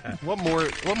 What more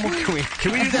can we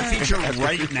do that feature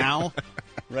right now?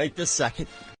 Right this second.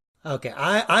 Okay,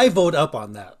 I vote up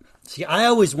on that. See, I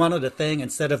always wanted a thing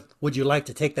instead of would you like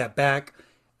to take that back,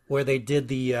 where they did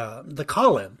the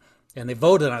call-in and they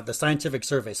voted on it, the scientific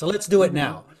survey. So let's do it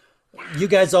now. You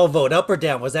guys all vote up or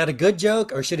down. Was that a good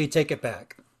joke or should he take it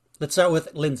back? Let's start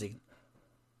with Lindsay.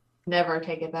 Never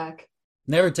take it back.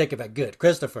 Never take it back. Good.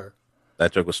 Christopher.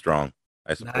 That joke was strong.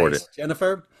 I support it.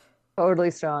 Jennifer?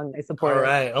 Totally strong. I support it. All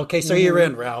right. Okay, so you're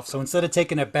in, Ralph. So instead of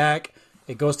taking it back,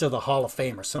 it goes to the Hall of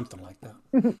Fame or something like that.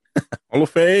 Hall of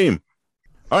Fame.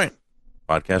 All right.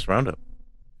 Podcast Roundup.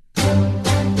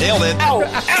 Nailed it. Ow!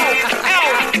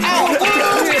 Ow! Ow! Ow!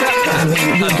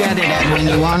 We get it, Edwin.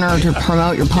 You want her to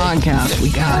promote your podcast. We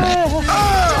got it.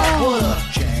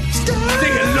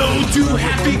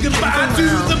 happy goodbye to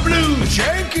the blues.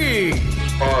 Janky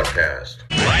Podcast.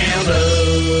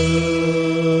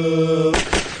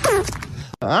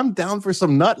 I'm down for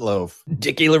some nut loaf.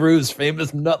 Dickie LaRue's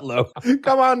famous nut loaf.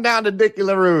 Come on down to Dickie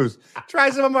LaRue's.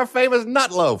 Try some of our famous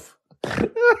nut loaf.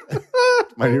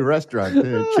 My new restaurant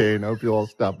chain. Hope you all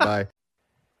stop by.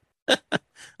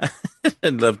 I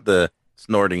love the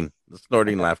snorting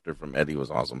laughter from Eddie was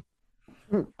awesome.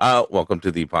 Welcome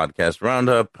to the podcast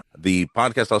roundup. The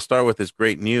podcast I'll start with is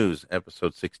Great News,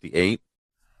 episode 68.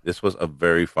 This was a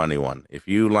very funny one. If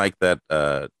you like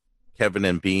that Kevin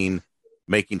and Bean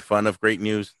making fun of Great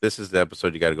News, this is the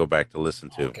episode you got to go back to listen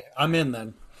to. Okay, I'm in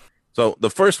then. So the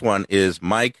first one is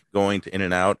Mike going to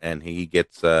In-N-Out, and he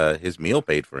gets his meal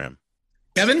paid for him.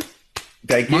 Kevin,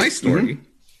 thank you. My story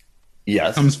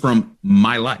yes. comes from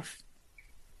my life.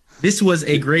 This was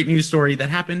a great news story that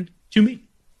happened to me.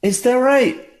 Is that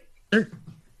right? Sure.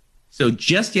 So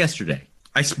just yesterday,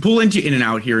 I pull into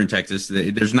In-N-Out here in Texas.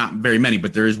 There's not very many,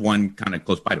 but there is one kind of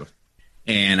close by to us.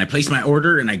 And I place my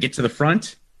order, and I get to the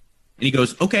front, and he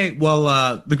goes, okay,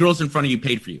 well, the girls in front of you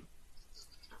paid for you.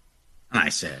 And I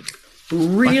said,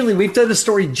 really? We've done a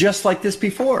story just like this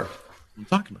before. What I'm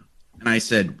talking about. And I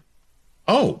said,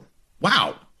 oh,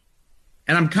 wow.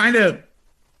 And I'm kind of,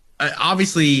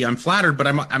 obviously I'm flattered, but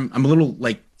I'm a little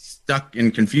like stuck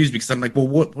and confused because I'm like, well,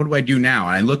 what do I do now?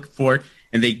 And I look for it,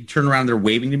 and they turn around, they're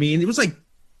waving to me, and it was like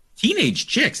teenage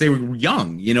chicks. They were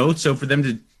young, you know, so for them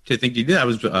to think you did that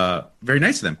was very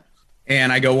nice of them.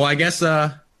 And I go, well, I guess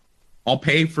I'll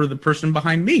pay for the person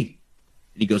behind me.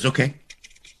 And he goes, okay.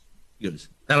 He goes,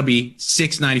 that'll be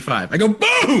 $6.95. I go,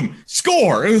 boom,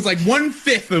 score. It was like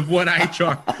 1/5 of what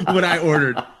I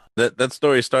ordered. That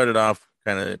story started off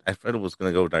kind of, I thought it was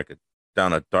going to go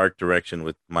down a dark direction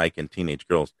with Mike and teenage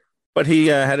girls, but he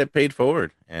had it paid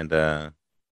forward and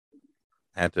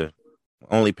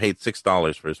only paid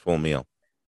 $6 for his full meal.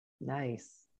 Nice.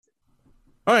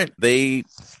 All right. They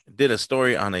did a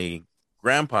story on a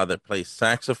grandpa that plays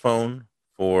saxophone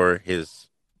for his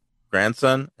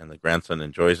grandson, and the grandson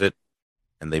enjoys it.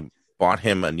 And they bought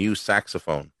him a new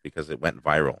saxophone because it went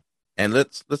viral. And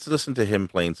let's listen to him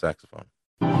playing saxophone.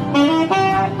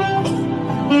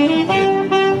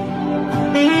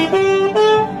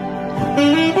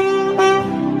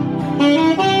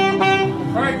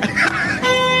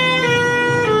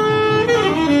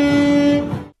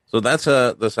 So that's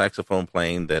the saxophone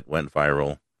playing that went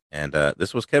viral, and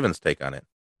this was Kevin's take on it.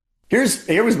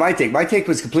 Here was my take. My take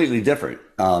was completely different,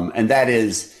 and that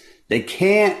is they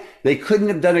couldn't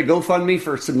have done a GoFundMe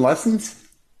for some lessons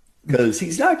because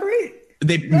he's not great.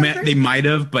 They might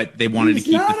have, but they wanted to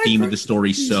keep the theme of the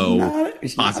story he's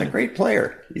not a great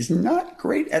player. He's not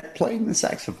great at playing the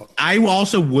saxophone. I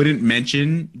also wouldn't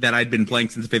mention that I'd been playing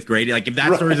since 5th grade. Like if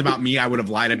that story is about me, I would have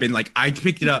lied. I've been like, I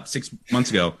picked it up 6 months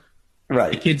ago.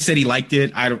 Right. The kid said he liked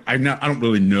it. I don't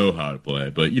really know how to play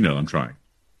it, but I'm trying.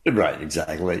 Right,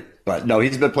 exactly. But no,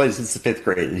 he's been playing since the 5th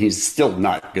grade, and he's still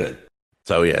not good.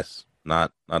 So yes,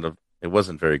 it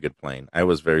wasn't very good playing. I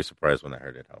was very surprised when I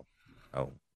heard it.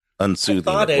 How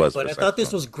unsoothing it was. But I thought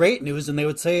this was great news, and they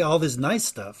would say all this nice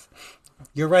stuff.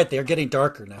 You're right; they're getting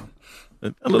darker now.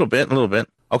 A little bit.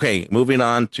 Okay, moving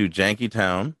on to Janky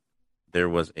Town. There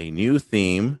was a new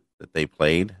theme that they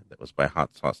played that was by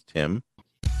Hot Sauce Tim.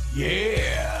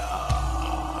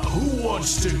 Yeah. Who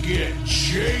wants to get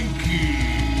janky?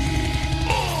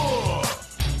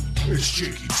 It's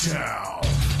Janky Town.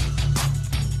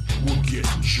 We're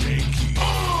getting janky.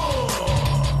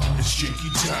 It's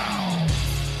Janky Town.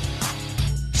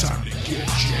 Time to get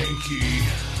janky.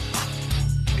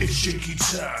 It's Janky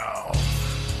Town.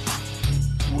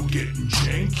 We're getting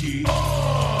janky.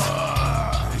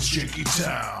 It's Janky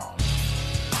Town.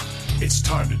 It's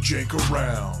time to jank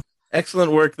around.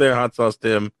 Excellent work there, Hot Sauce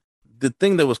Tim. The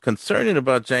thing that was concerning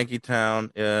about Janky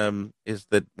Town is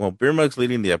that, well, Beer Mug's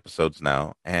leading the episodes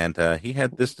now, and he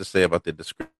had this to say about the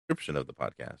description of the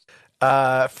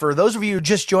podcast. For those of you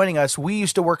just joining us, we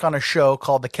used to work on a show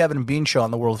called The Kevin and Bean Show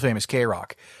on the world famous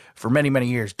KROQ for many, many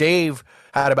years. Dave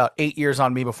had about 8 years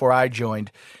on me before I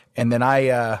joined, and then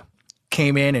I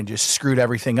came in and just screwed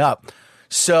everything up.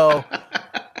 So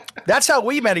that's how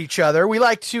we met each other. We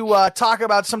like to talk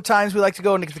about, sometimes we like to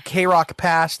go into the KROQ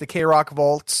past, the KROQ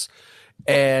vaults,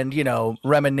 and,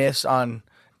 reminisce on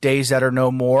days that are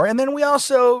no more. And then we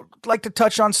also like to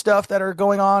touch on stuff that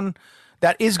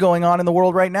is going on in the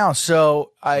world right now.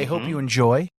 So I hope you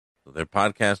enjoy. Their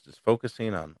podcast is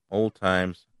focusing on old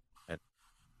times at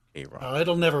KROQ.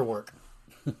 It'll never work.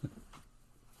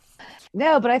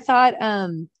 No, but I thought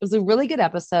it was a really good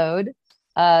episode.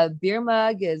 Beer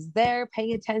Mug is there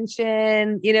paying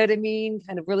attention, you know what I mean?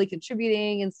 Kind of really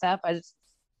contributing and stuff.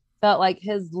 felt like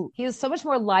he was so much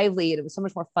more lively and it was so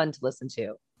much more fun to listen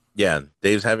to. Yeah,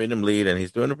 Dave's having him lead, and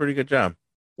he's doing a pretty good job.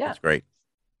 Yeah. That's great.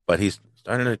 But he's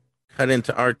starting to cut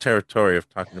into our territory of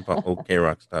talking about old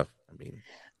K-Rock stuff. I mean,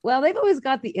 Well, they've always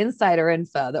got the insider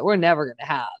info that we're never going to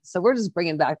have. So we're just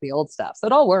bringing back the old stuff. So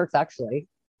it all works, actually.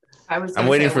 I'm I'm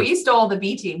waiting say, for- we stole the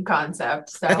B team concept.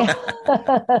 So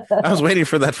I was waiting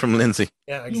for that from Lindsay.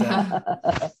 Yeah,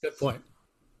 exactly. Good point.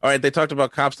 All right, they talked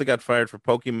about cops that got fired for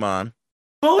Pokemon.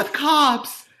 Both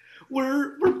cops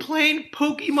were playing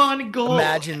Pokemon Go.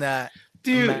 Imagine that.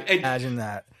 Dude. Imagine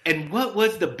that. And what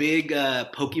was the big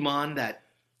Pokemon that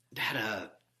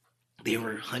they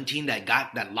were hunting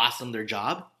that lost them their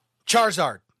job?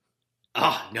 Charizard.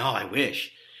 Oh, no, I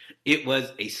wish. It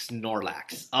was a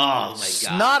Snorlax. Oh, my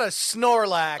God. Not a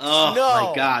Snorlax. Oh, no.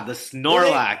 my God. The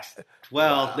Snorlax.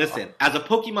 Well, listen, as a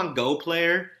Pokemon Go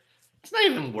player, it's not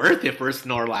even worth it for a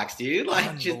Snorlax, dude.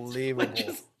 Unbelievable.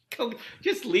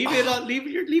 Just leave it on. Leave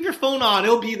your phone on.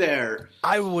 It'll be there.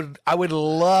 I would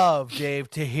love, Dave,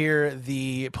 to hear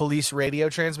the police radio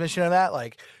transmission of that.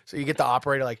 Like, so you get the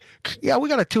operator like, yeah, we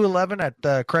got a 211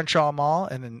 at Crenshaw Mall,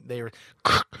 and then they were,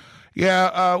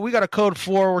 yeah, we got a code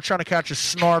 4. We're trying to catch a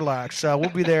Snorlax. We'll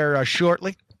be there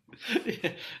shortly.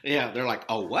 Yeah, they're like,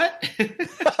 oh, what?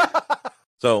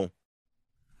 So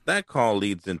that call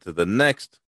leads into the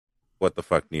next what the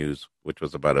fuck news, which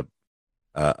was about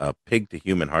a pig to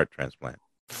human heart transplant.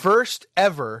 First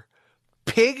ever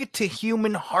pig to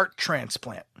human heart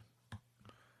transplant.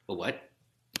 A what?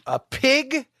 A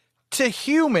pig to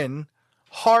human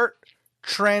heart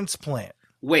transplant.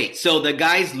 Wait, so the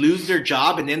guys lose their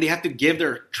job and then they have to give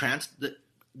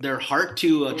their heart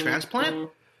to a transplant?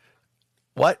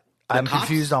 What? The I'm cops?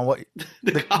 confused on what.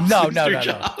 The cops No. lose their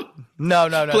job? No.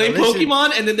 Play This is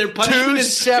Pokemon and then their punishment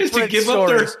is to give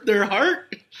stories. up their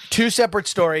heart? Two separate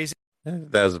stories.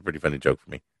 That was a pretty funny joke for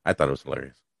me. I thought it was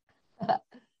hilarious.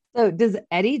 So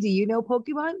do you know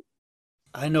Pokemon?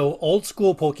 I know old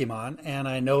school Pokemon, and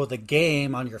I know the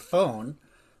game on your phone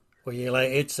where you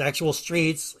it's actual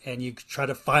streets and you try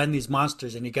to find these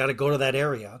monsters and you got to go to that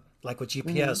area, like with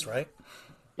GPS, right?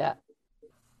 Yeah.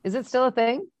 Is it still a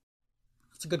thing?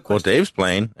 It's a good Well, question. Dave's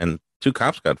playing, and 2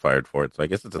 cops got fired for it, so I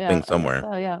guess it's a thing somewhere.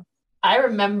 Oh, yeah. I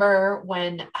remember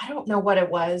when, I don't know what it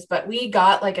was, but we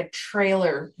got like a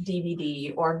trailer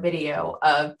DVD or video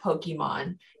of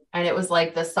Pokemon, and it was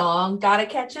like the song "Gotta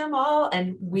Catch 'Em All,"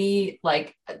 and we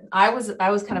I was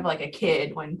kind of like a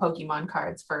kid when Pokemon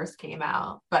cards first came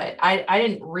out, but I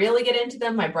didn't really get into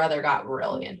them. My brother got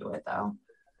really into it though.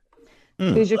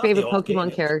 Who's your Love the favorite old Pokemon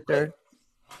game. character?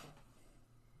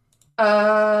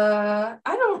 I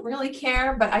don't really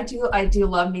care, but I do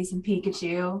love me some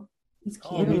Pikachu. He's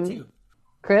cute. Oh, me too.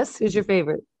 Chris, who's your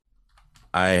favorite?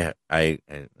 I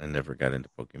never got into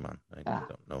Pokemon. I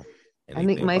don't know. I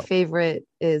think my favorite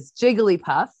is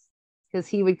Jigglypuff, because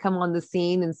he would come on the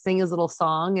scene and sing his little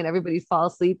song and everybody'd fall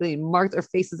asleep and he'd mark their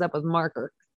faces up with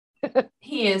marker.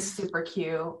 He is super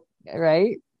cute.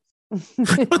 Right?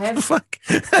 I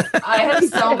have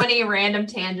so many random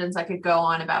tangents I could go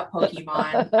on about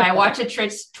Pokemon. I watch a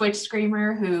Twitch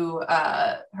streamer who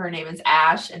her name is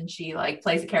Ash, and she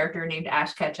plays a character named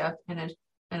Ash Ketchup in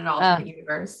an alternate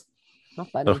universe. Not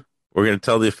funny. So we're going to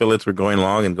tell the affiliates we're going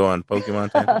long and go on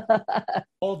Pokemon time?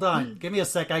 Hold on. Give me a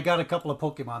sec. I got a couple of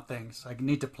Pokemon things I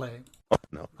need to play. Oh,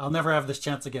 no. I'll never have this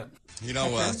chance again. You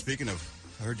know, speaking of,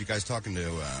 I heard you guys talking to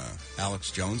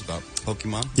Alex Jones about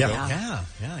Pokemon. Yeah.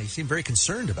 He seemed very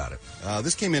concerned about it.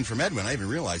 This came in from Edwin. I even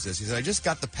realized this. He said, I just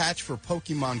got the patch for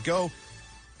Pokemon Go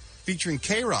featuring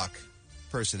K-Rock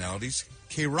personalities.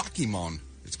 KROQémon,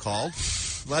 it's called.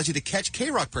 Allows you to catch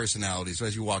K-Rock personalities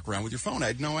as you walk around with your phone. I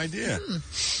had no idea.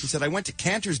 He said, I went to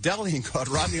Cantor's Deli and caught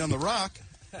Rodney on the Rock.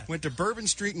 Went to Bourbon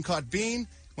Street and caught Bean.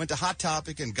 Went to Hot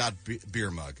Topic and got beer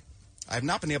mug. I have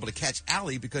not been able to catch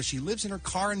Allie because she lives in her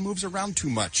car and moves around too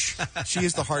much. She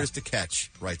is the hardest to catch,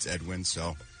 writes Edwin.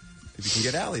 So if you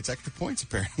can get Allie, it's extra points,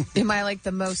 apparently. Am I like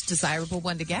the most desirable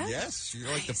one to get? Yes, you're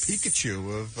like the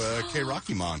Pikachu of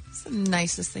KROQémon. It's the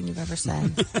nicest thing you've ever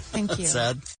said. Thank you.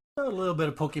 Sad. A little bit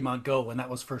of Pokemon Go when that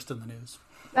was first in the news.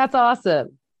 That's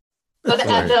awesome. So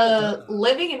the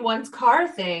living in one's car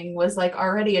thing was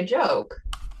already a joke.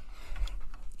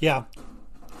 Yeah.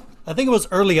 I think it was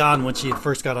early on when she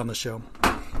first got on the show.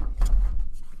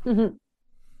 Mm-hmm.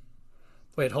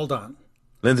 Wait, hold on.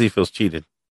 Lindsay feels cheated.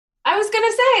 I was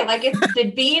gonna say,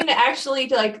 did Bean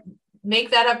actually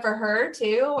make that up for her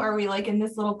too? Are we in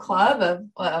this little club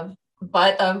of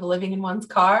living in one's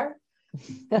car?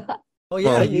 Oh yeah,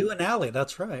 Well, you and Allie.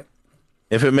 That's right.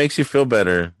 If it makes you feel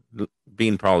better,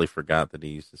 Bean probably forgot that he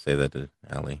used to say that to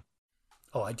Allie.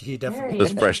 Oh, he definitely. It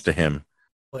was fresh to him.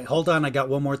 Wait, hold on. I got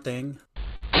one more thing.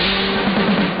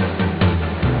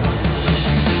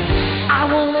 I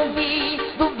wanna be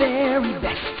the very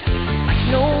best, like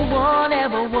no one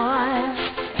ever was.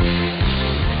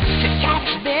 To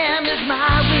catch them is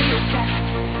my real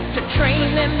task, to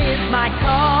train them is my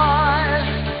cause.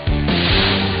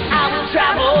 I will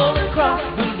travel across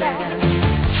the land,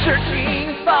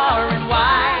 searching far and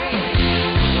wide.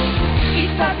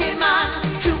 Each pocket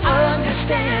mine to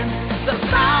understand the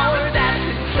power that's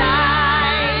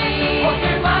inside.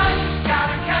 Pokemon,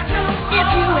 gotta catch 'em all.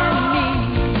 It's you and me.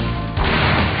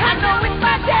 I know it's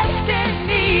my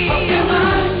destiny.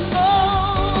 Pokemon,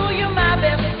 oh, you're my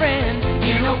best friend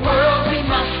in a world we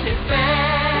must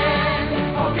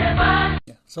defend. Pokemon.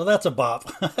 So that's a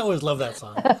bop. I always love that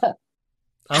song.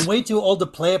 I'm way too old to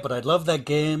play it, but I love that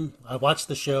game. I watched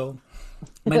the show.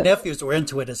 My nephews were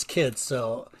into it as kids,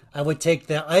 so I would take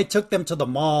them. I took them to the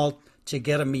mall to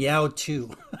get a Meow 2.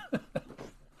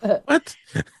 What?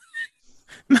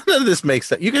 None of this makes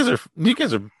sense. You guys are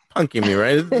punking me,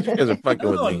 right? You guys are fucking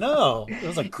with me. No, it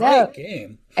was a great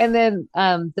game. And then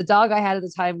the dog I had at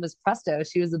the time was Presto.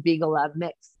 She was a Beagle Lab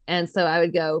mix. And so I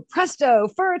would go, Presto,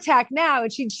 fur attack now.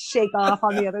 And she'd shake off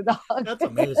on the other dog. That's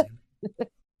amazing.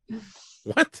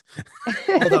 What?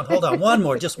 Hold on. One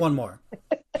more, just one more.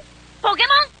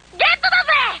 Pokemon, get to the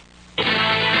vet!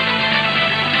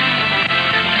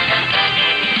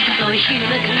 そういう日の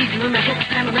中、水の中、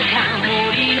草の中、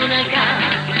森の中、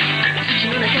土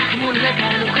の中、雲の中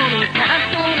のこの田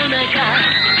んぼの中。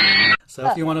 So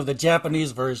if you wanted the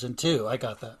Japanese version too, I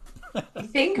got that.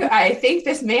 I think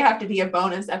this may have to be a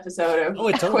bonus episode of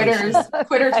totally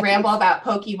Quitters ramble about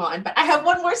Pokemon. But I have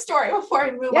one more story before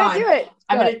we move on. Do it.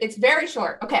 It's very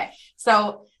short. Okay,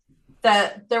 so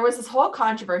there was this whole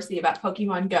controversy about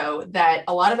Pokemon Go that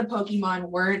a lot of the Pokemon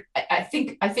weren't. I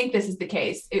think this is the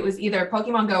case. It was either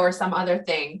Pokemon Go or some other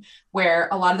thing where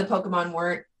a lot of the Pokemon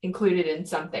weren't included in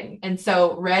something, and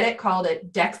so Reddit called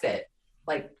it Dexit,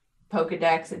 like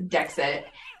Pokedex and Dexit.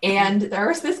 And there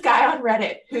was this guy on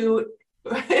Reddit who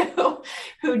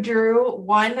drew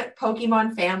one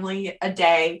Pokemon family a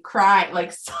day, crying,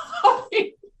 like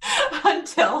sobbing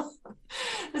until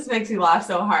this makes me laugh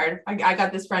so hard. I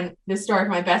got this story from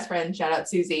my best friend, shout out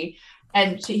Susie,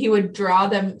 and he would draw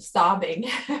them sobbing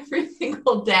every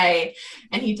single day,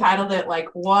 and he titled it like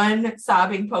one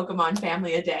sobbing Pokemon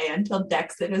family a day until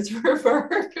Dexit is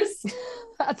reversed.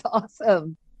 That's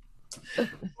awesome.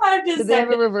 Did they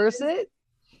ever reverse it?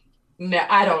 No,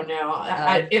 I don't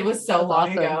know. It was so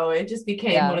long ago. It just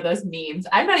became one of those memes.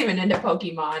 I'm not even into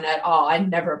Pokemon at all. I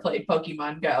never played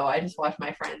Pokemon Go. I just watched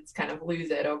my friends kind of lose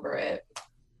it over it.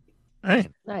 All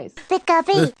right. Nice.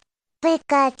 Pikachu.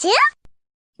 Pikachu.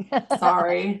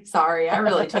 Sorry. I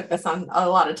really took this on a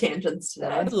lot of tangents today.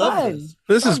 I love this.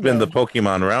 This has been the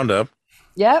Pokemon Roundup.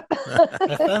 Yep.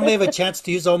 I finally have a chance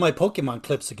to use all my Pokemon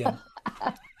clips again.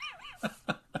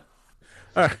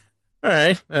 All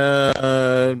right.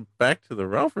 Back to the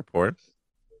Ralph report.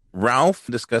 Ralph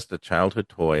discussed a childhood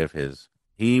toy of his.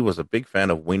 He was a big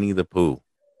fan of Winnie the Pooh.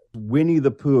 Winnie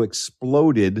the Pooh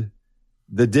exploded.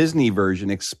 The Disney version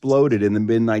exploded in the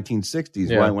mid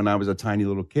 1960s when I was a tiny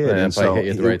little kid. Yeah, and so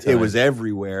it was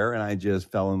everywhere, and I just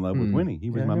fell in love with Winnie. He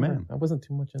was my man. I wasn't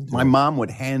too much into My mom would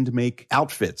hand make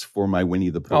outfits for my Winnie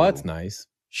the Pooh. Oh, that's nice.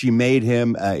 She made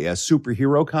him a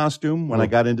superhero costume when I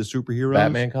got into superheroes.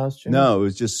 Batman costume? No, it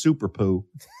was just Super Pooh.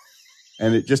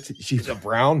 And it just... Is it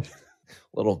brown?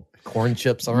 Little corn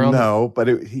chips around? No,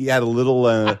 but he had a little...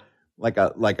 like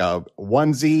a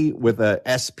onesie with a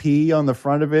SP on the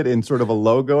front of it and sort of a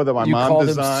logo that my mom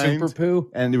designed. Him Super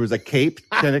Pooh? And there was a cape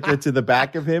connected to the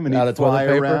back of him, and Not he'd fly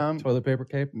around. Toilet paper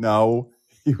cape? No,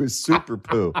 he was Super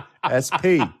Pooh.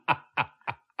 SP.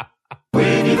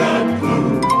 Winnie the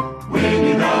Pooh,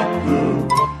 Winnie the Pooh,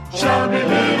 chubby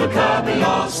little cubby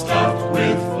all stuffed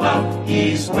with fluff.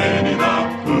 He's Winnie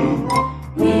the Pooh,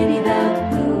 Winnie the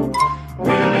Pooh,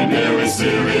 willy-nilly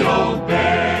silly old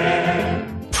bear.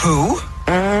 Pooh?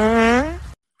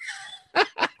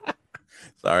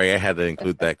 Sorry, I had to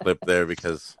include that clip there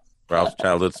because Ralph's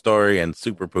childhood story and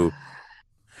Super Pooh.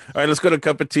 All right, let's go to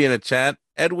Cup of Tea in a chat.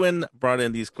 Edwin brought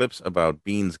in these clips about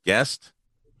Bean's guest.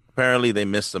 Apparently, they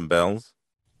missed some bells.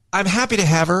 I'm happy to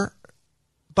have her,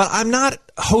 but I'm not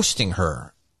hosting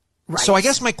her. Right. So I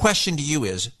guess my question to you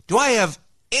is, do I have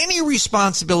any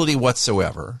responsibility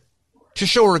whatsoever to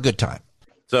show her a good time?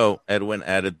 So Edwin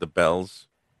added the bells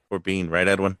for Bean, right,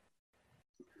 Edwin?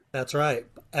 That's right.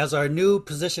 As our new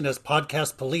position as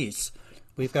podcast police,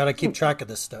 we've got to keep track of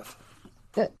this stuff.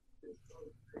 Here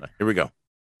we go.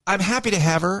 I'm happy to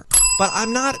have her, but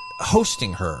I'm not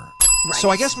hosting her. Right. So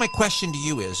I guess my question to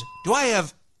you is, do I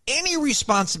have any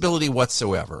responsibility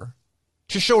whatsoever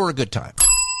to show her a good time?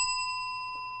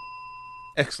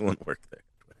 Excellent work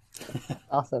there.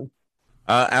 Awesome.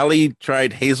 Allie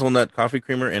tried hazelnut coffee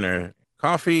creamer in her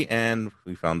coffee, and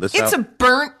we found this It's out. a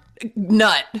burnt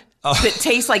nut that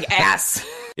tastes like ass.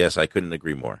 Yes, I couldn't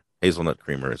agree more. Hazelnut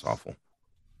creamer is awful.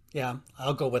 Yeah,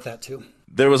 I'll go with that too.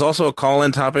 There was also a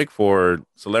call-in topic for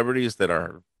celebrities that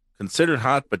are considered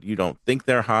hot, but you don't think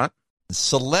they're hot.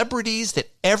 Celebrities that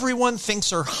everyone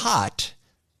thinks are hot,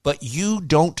 but you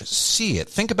don't see it.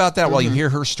 Think about that while you hear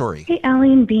her story. Hey,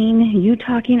 Allie and Bean, you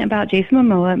talking about Jason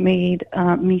Momoa made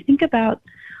me think about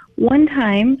one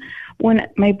time when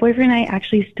my boyfriend and I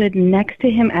actually stood next to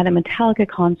him at a Metallica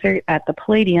concert at the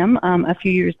Palladium a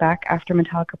few years back after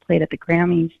Metallica played at the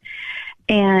Grammys.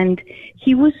 And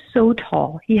he was so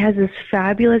tall. He has this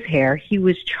fabulous hair. He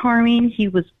was charming. He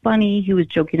was funny. He was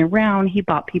joking around. He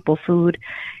bought people food.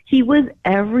 He was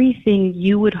everything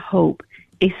you would hope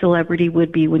a celebrity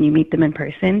would be when you meet them in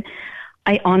person.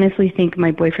 I honestly think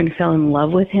my boyfriend fell in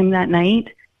love with him that night,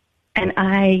 and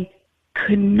I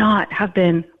could not have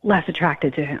been less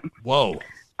attracted to him. Whoa.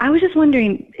 I was just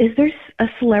wondering, is there a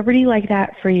celebrity like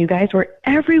that for you guys where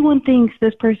everyone thinks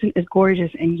this person is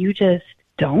gorgeous and you just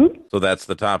don't? So that's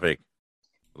the topic.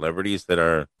 Celebrities that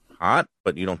are hot,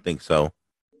 but you don't think so.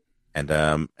 And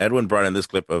Edwin brought in this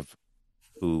clip of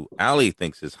who Allie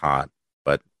thinks is hot,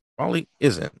 but probably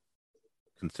isn't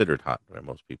considered hot by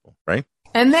most people, right?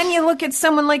 And then you look at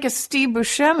someone like a Steve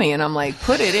Buscemi, and I'm like,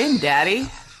 put it in, Daddy.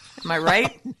 Am I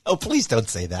right? Oh, please don't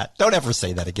say that. Don't ever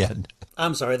say that again.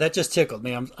 I'm sorry, that just tickled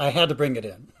me. I had to bring it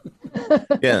in.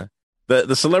 Yeah.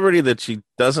 The celebrity that she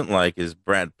doesn't like is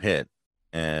Brad Pitt,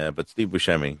 but Steve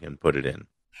Buscemi can put it in.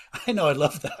 I know, I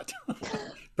love that.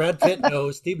 Brad Pitt,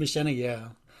 no. Steve Buscemi, yeah.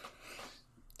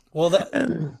 Well,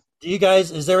 do you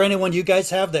guys, is there anyone you guys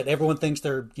have that everyone thinks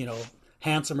they're,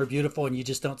 handsome or beautiful and you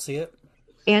just don't see it?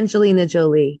 Angelina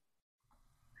Jolie.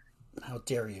 How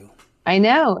dare you? I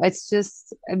know. It's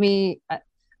just, and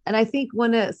I think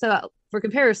for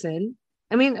comparison,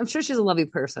 I'm sure she's a lovely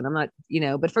person. I'm not,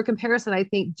 but for comparison, I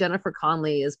think Jennifer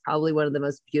Connelly is probably one of the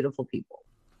most beautiful people.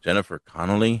 Jennifer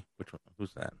Connelly? Which one?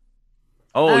 Who's that?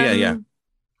 Oh, yeah.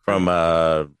 From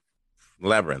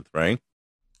Labyrinth, right?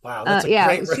 Wow, that's a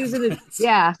great she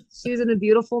was in A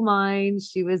Beautiful Mind.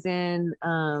 She was in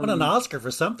won an Oscar for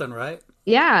something, right?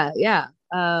 Yeah.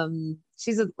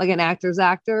 She's like an actor's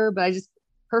actor, but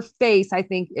her face, I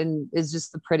think, is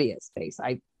just the prettiest face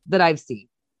that I've seen.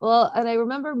 Well, and I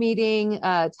remember meeting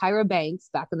Tyra Banks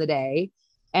back in the day,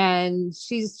 and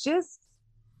she's just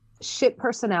shit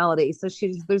personality. So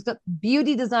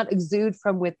beauty does not exude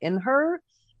from within her,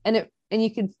 and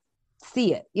you can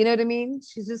see it. You know what I mean?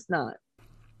 She's just not.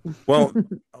 Well,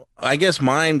 I guess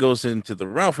mine goes into the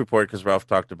Ralph report because Ralph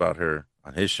talked about her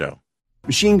on his show.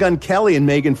 Machine Gun Kelly and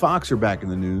Megan Fox are back in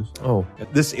the news. Oh.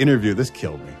 This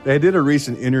killed me. They did a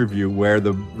recent interview where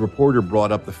the reporter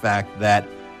brought up the fact that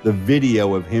the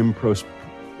video of him proposing?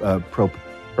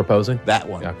 That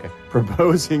one. Okay.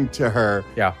 Proposing to her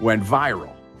went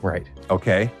viral. Right.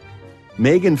 Okay.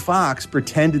 Megan Fox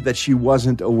pretended that she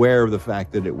wasn't aware of the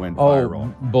fact that it went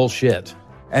viral. Bullshit.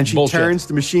 And she turns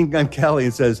to Machine Gun Kelly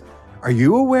and says, "Are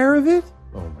you aware of it?"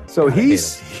 Oh, so he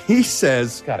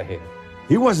says, "Gotta hate him."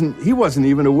 He wasn't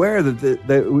even aware that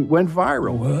it went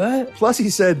viral. What? Plus, he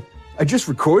said, "I just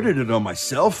recorded it on my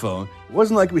cell phone. It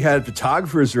wasn't like we had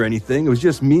photographers or anything. It was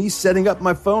just me setting up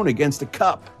my phone against a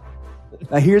cup."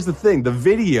 Now, here's the thing: the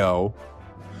video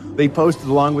they posted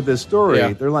along with this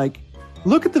story. They're like,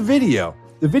 "Look at the video.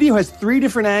 The video has 3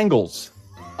 different angles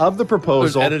of the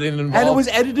proposal, and it was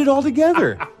edited all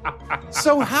together."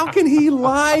 So how can he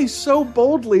lie so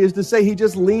boldly as to say he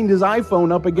just leaned his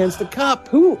iPhone up against a cup?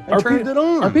 Who turned it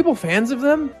on? Are people fans of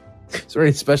them? Is there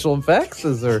any special effects?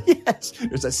 Is there? Yes.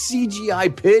 There's a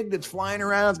CGI pig that's flying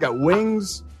around. It's got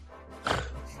wings.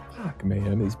 Fuck,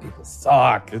 man. These people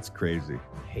suck. It's crazy.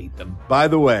 I hate them. By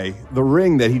the way, the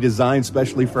ring that he designed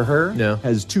specially for her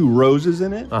has 2 roses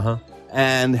in it. Uh-huh.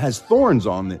 And has thorns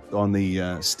on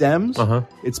the stems. Uh-huh.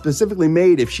 It's specifically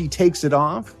made if she takes it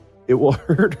off, it will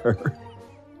hurt her.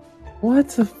 What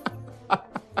the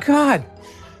God?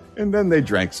 And then they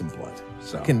drank some blood.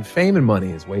 So fucking fame and money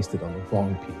is wasted on the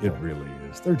wrong people. It really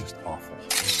is. They're just awful.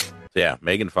 So yeah,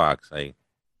 Megan Fox.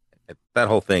 That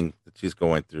whole thing that she's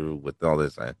going through with all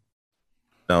this,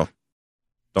 don't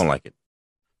like it.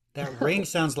 That ring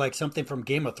sounds like something from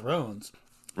Game of Thrones.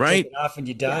 Right? Take it off and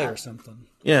you die or something.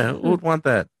 Yeah, who would want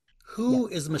that? Who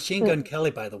is Machine Gun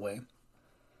Kelly, by the way?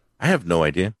 I have no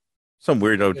idea. Some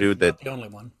weirdo dude that the only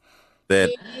one.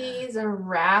 He's a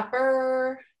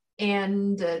rapper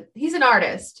and he's an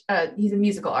artist. He's a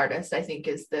musical artist, I think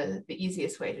is the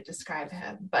easiest way to describe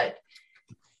him. But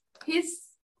he's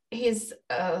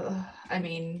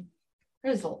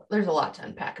There's a lot to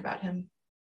unpack about him.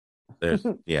 There's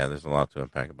a lot to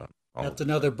unpack about. That's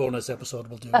another bonus episode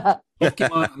we'll do.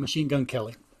 Pokemon Machine Gun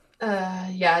Kelly.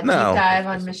 Deep No. dive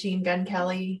on Machine Gun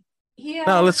Kelly. Yeah.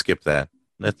 No, let's skip that.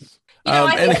 Let's.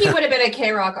 I think he would have been a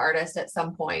K-Rock artist at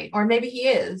some point, or maybe he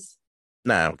is.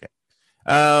 Nah, okay.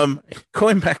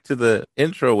 Going back to the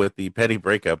intro with the petty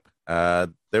breakup,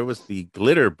 there was the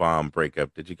glitter bomb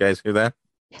breakup. Did you guys hear that?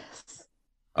 Yes.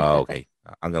 Oh, okay.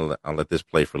 I'll let this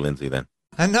play for Lindsay then.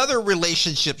 Another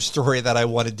relationship story that I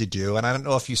wanted to do, and I don't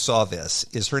know if you saw this,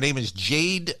 is her name is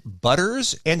Jade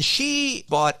Butters, and she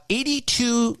bought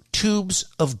 82 tubes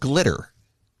of glitter.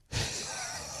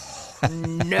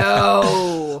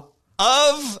 No.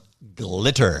 Of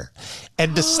glitter.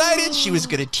 And decided she was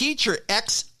going to teach her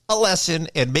ex a lesson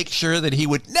and make sure that he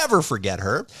would never forget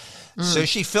her. So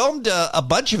she filmed a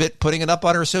bunch of it, putting it up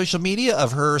on her social media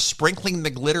of her sprinkling the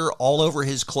glitter all over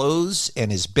his clothes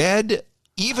and his bed,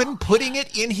 even putting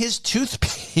it in his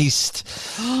toothpaste.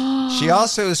 She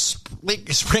also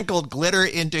sprinkled glitter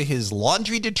into his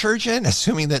laundry detergent,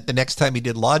 assuming that the next time he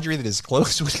did laundry that his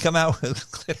clothes would come out with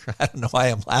glitter. I don't know why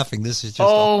I'm laughing. This is just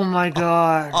my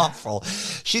God, awful.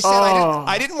 She said,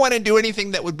 I didn't want to do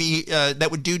anything that would be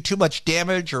that would do too much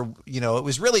damage, or it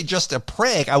was really just a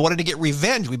prank. I wanted to get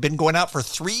revenge. We've been going out for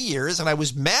 3 years, and I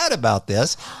was mad about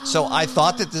this, so I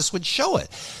thought that this would show it.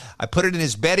 I put it in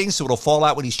his bedding so it'll fall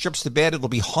out when he strips the bed. It'll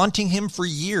be haunting him for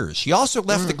years. She also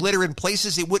left the glitter in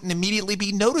places it wouldn't immediately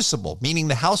be noticeable, meaning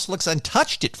the house looks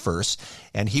untouched at first,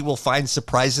 and he will find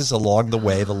surprises along the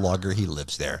way the longer he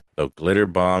lives there. So glitter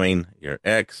bombing your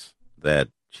ex that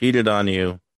cheated on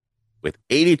you with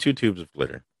 82 tubes of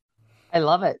glitter. I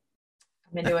love it.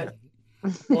 I'm into it.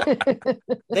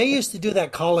 They used to do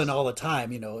that call-in all the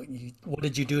time. What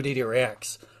did you do to your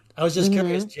ex? I was just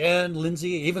curious, Jen, Lindsay,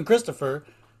 even Christopher,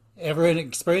 ever an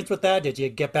experience with that? Did you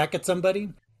get back at somebody?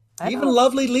 Even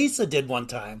lovely Lisa did one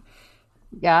time.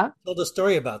 Yeah. Told a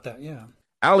story about that, yeah.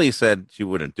 Allie said she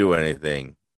wouldn't do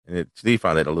anything, and Steve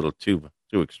found it a little too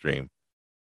extreme.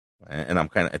 And I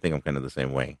think I'm kind of the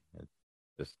same way.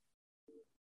 Just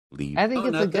leave. I think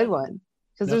it's a good one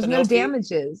because there's no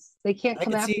damages. They can't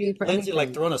come after you for Lindsay anything.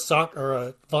 like throwing a sock or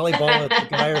a volleyball at the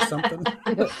guy or something.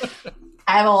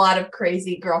 I have a lot of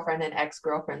crazy girlfriend and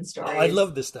ex-girlfriend stories. I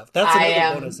love this stuff. That's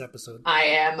another bonus episode. I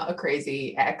am a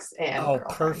crazy ex and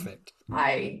girlfriend. Perfect.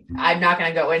 I'm not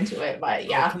going to go into it, but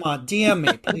yeah. Oh, come on, DM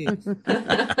me, please.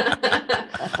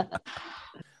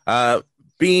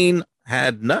 Bean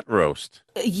had nut roast.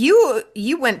 You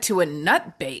went to a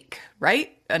nut bake,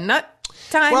 right? A nut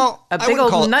time? Well, a big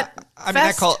old nut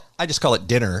fest? I just call it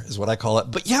dinner is what I call it.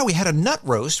 But yeah, we had a nut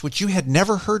roast, which you had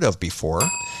never heard of before.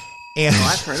 And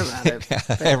I've heard about it.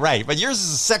 Right. But yours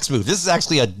is a sex move. This is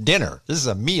actually a dinner. This is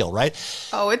a meal, right?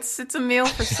 Oh, it's a meal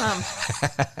for some.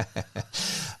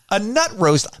 A nut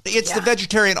roast. It's the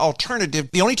vegetarian alternative.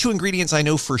 The only two ingredients I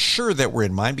know for sure that were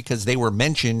in mine, because they were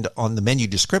mentioned on the menu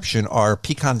description, are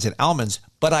pecans and almonds.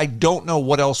 But I don't know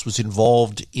what else was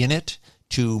involved in it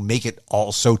to make it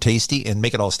all so tasty and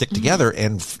make it all stick together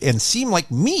and seem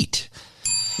like meat.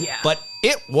 Yeah. But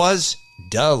it was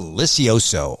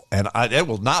delicioso, and it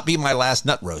will not be my last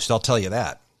nut roast, I'll tell you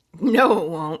that. No, it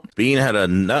won't. Bean had a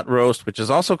nut roast, which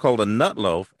is also called a nut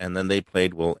loaf, and then they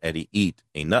played Will Eddie Eat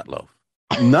a Nut Loaf?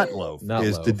 Nut loaf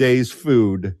is today's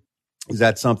food. Is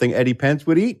that something Eddie Pence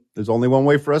would eat? There's only one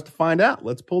way for us to find out.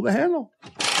 Let's pull the handle.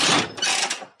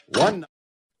 One.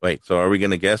 Wait, so are we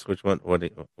going to guess which one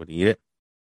would he eat it?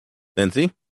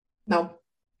 Lindsay? No.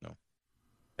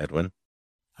 Edwin?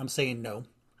 I'm saying no.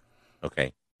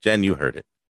 Okay. Jen, you heard it.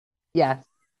 Yeah.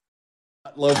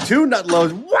 Nut loaf, 2 nut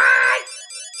loaves. What?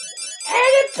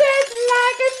 Eddie Pence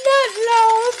like a nut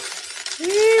loaf. He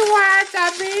wants a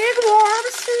big warm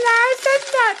slice of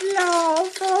nut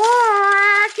loaf.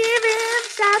 Oh, give him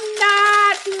some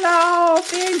nut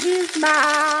loaf in his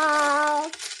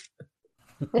mouth.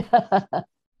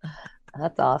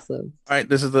 That's awesome. All right,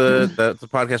 this is the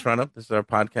podcast roundup. This is our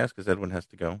podcast because Edwin has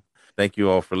to go. Thank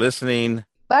you all for listening.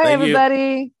 Bye, Thank you.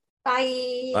 everybody.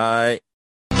 Bye. Bye.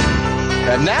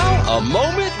 And now, a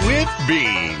moment with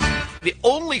Bean. The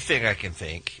only thing I can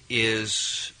think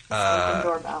is Mistaken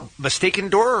doorbell. Mistaken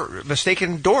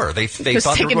door. They thought they were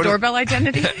Mistaken going doorbell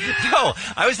identity? No,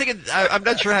 I was thinking. I'm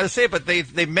not sure how to say it, but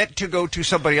they meant to go to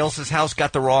somebody else's house,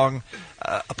 got the wrong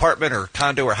apartment or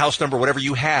condo or house number, whatever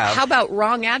you have. How about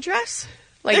wrong address?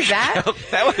 Like that?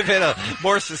 That would have been a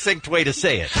more succinct way to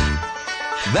say it.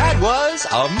 That was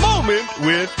a moment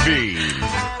with Bean.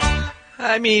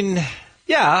 I mean,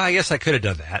 yeah, I guess I could have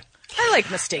done that. I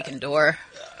like Mistaken Door.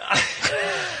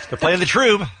 They're playing the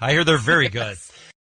Troop. I hear they're very good.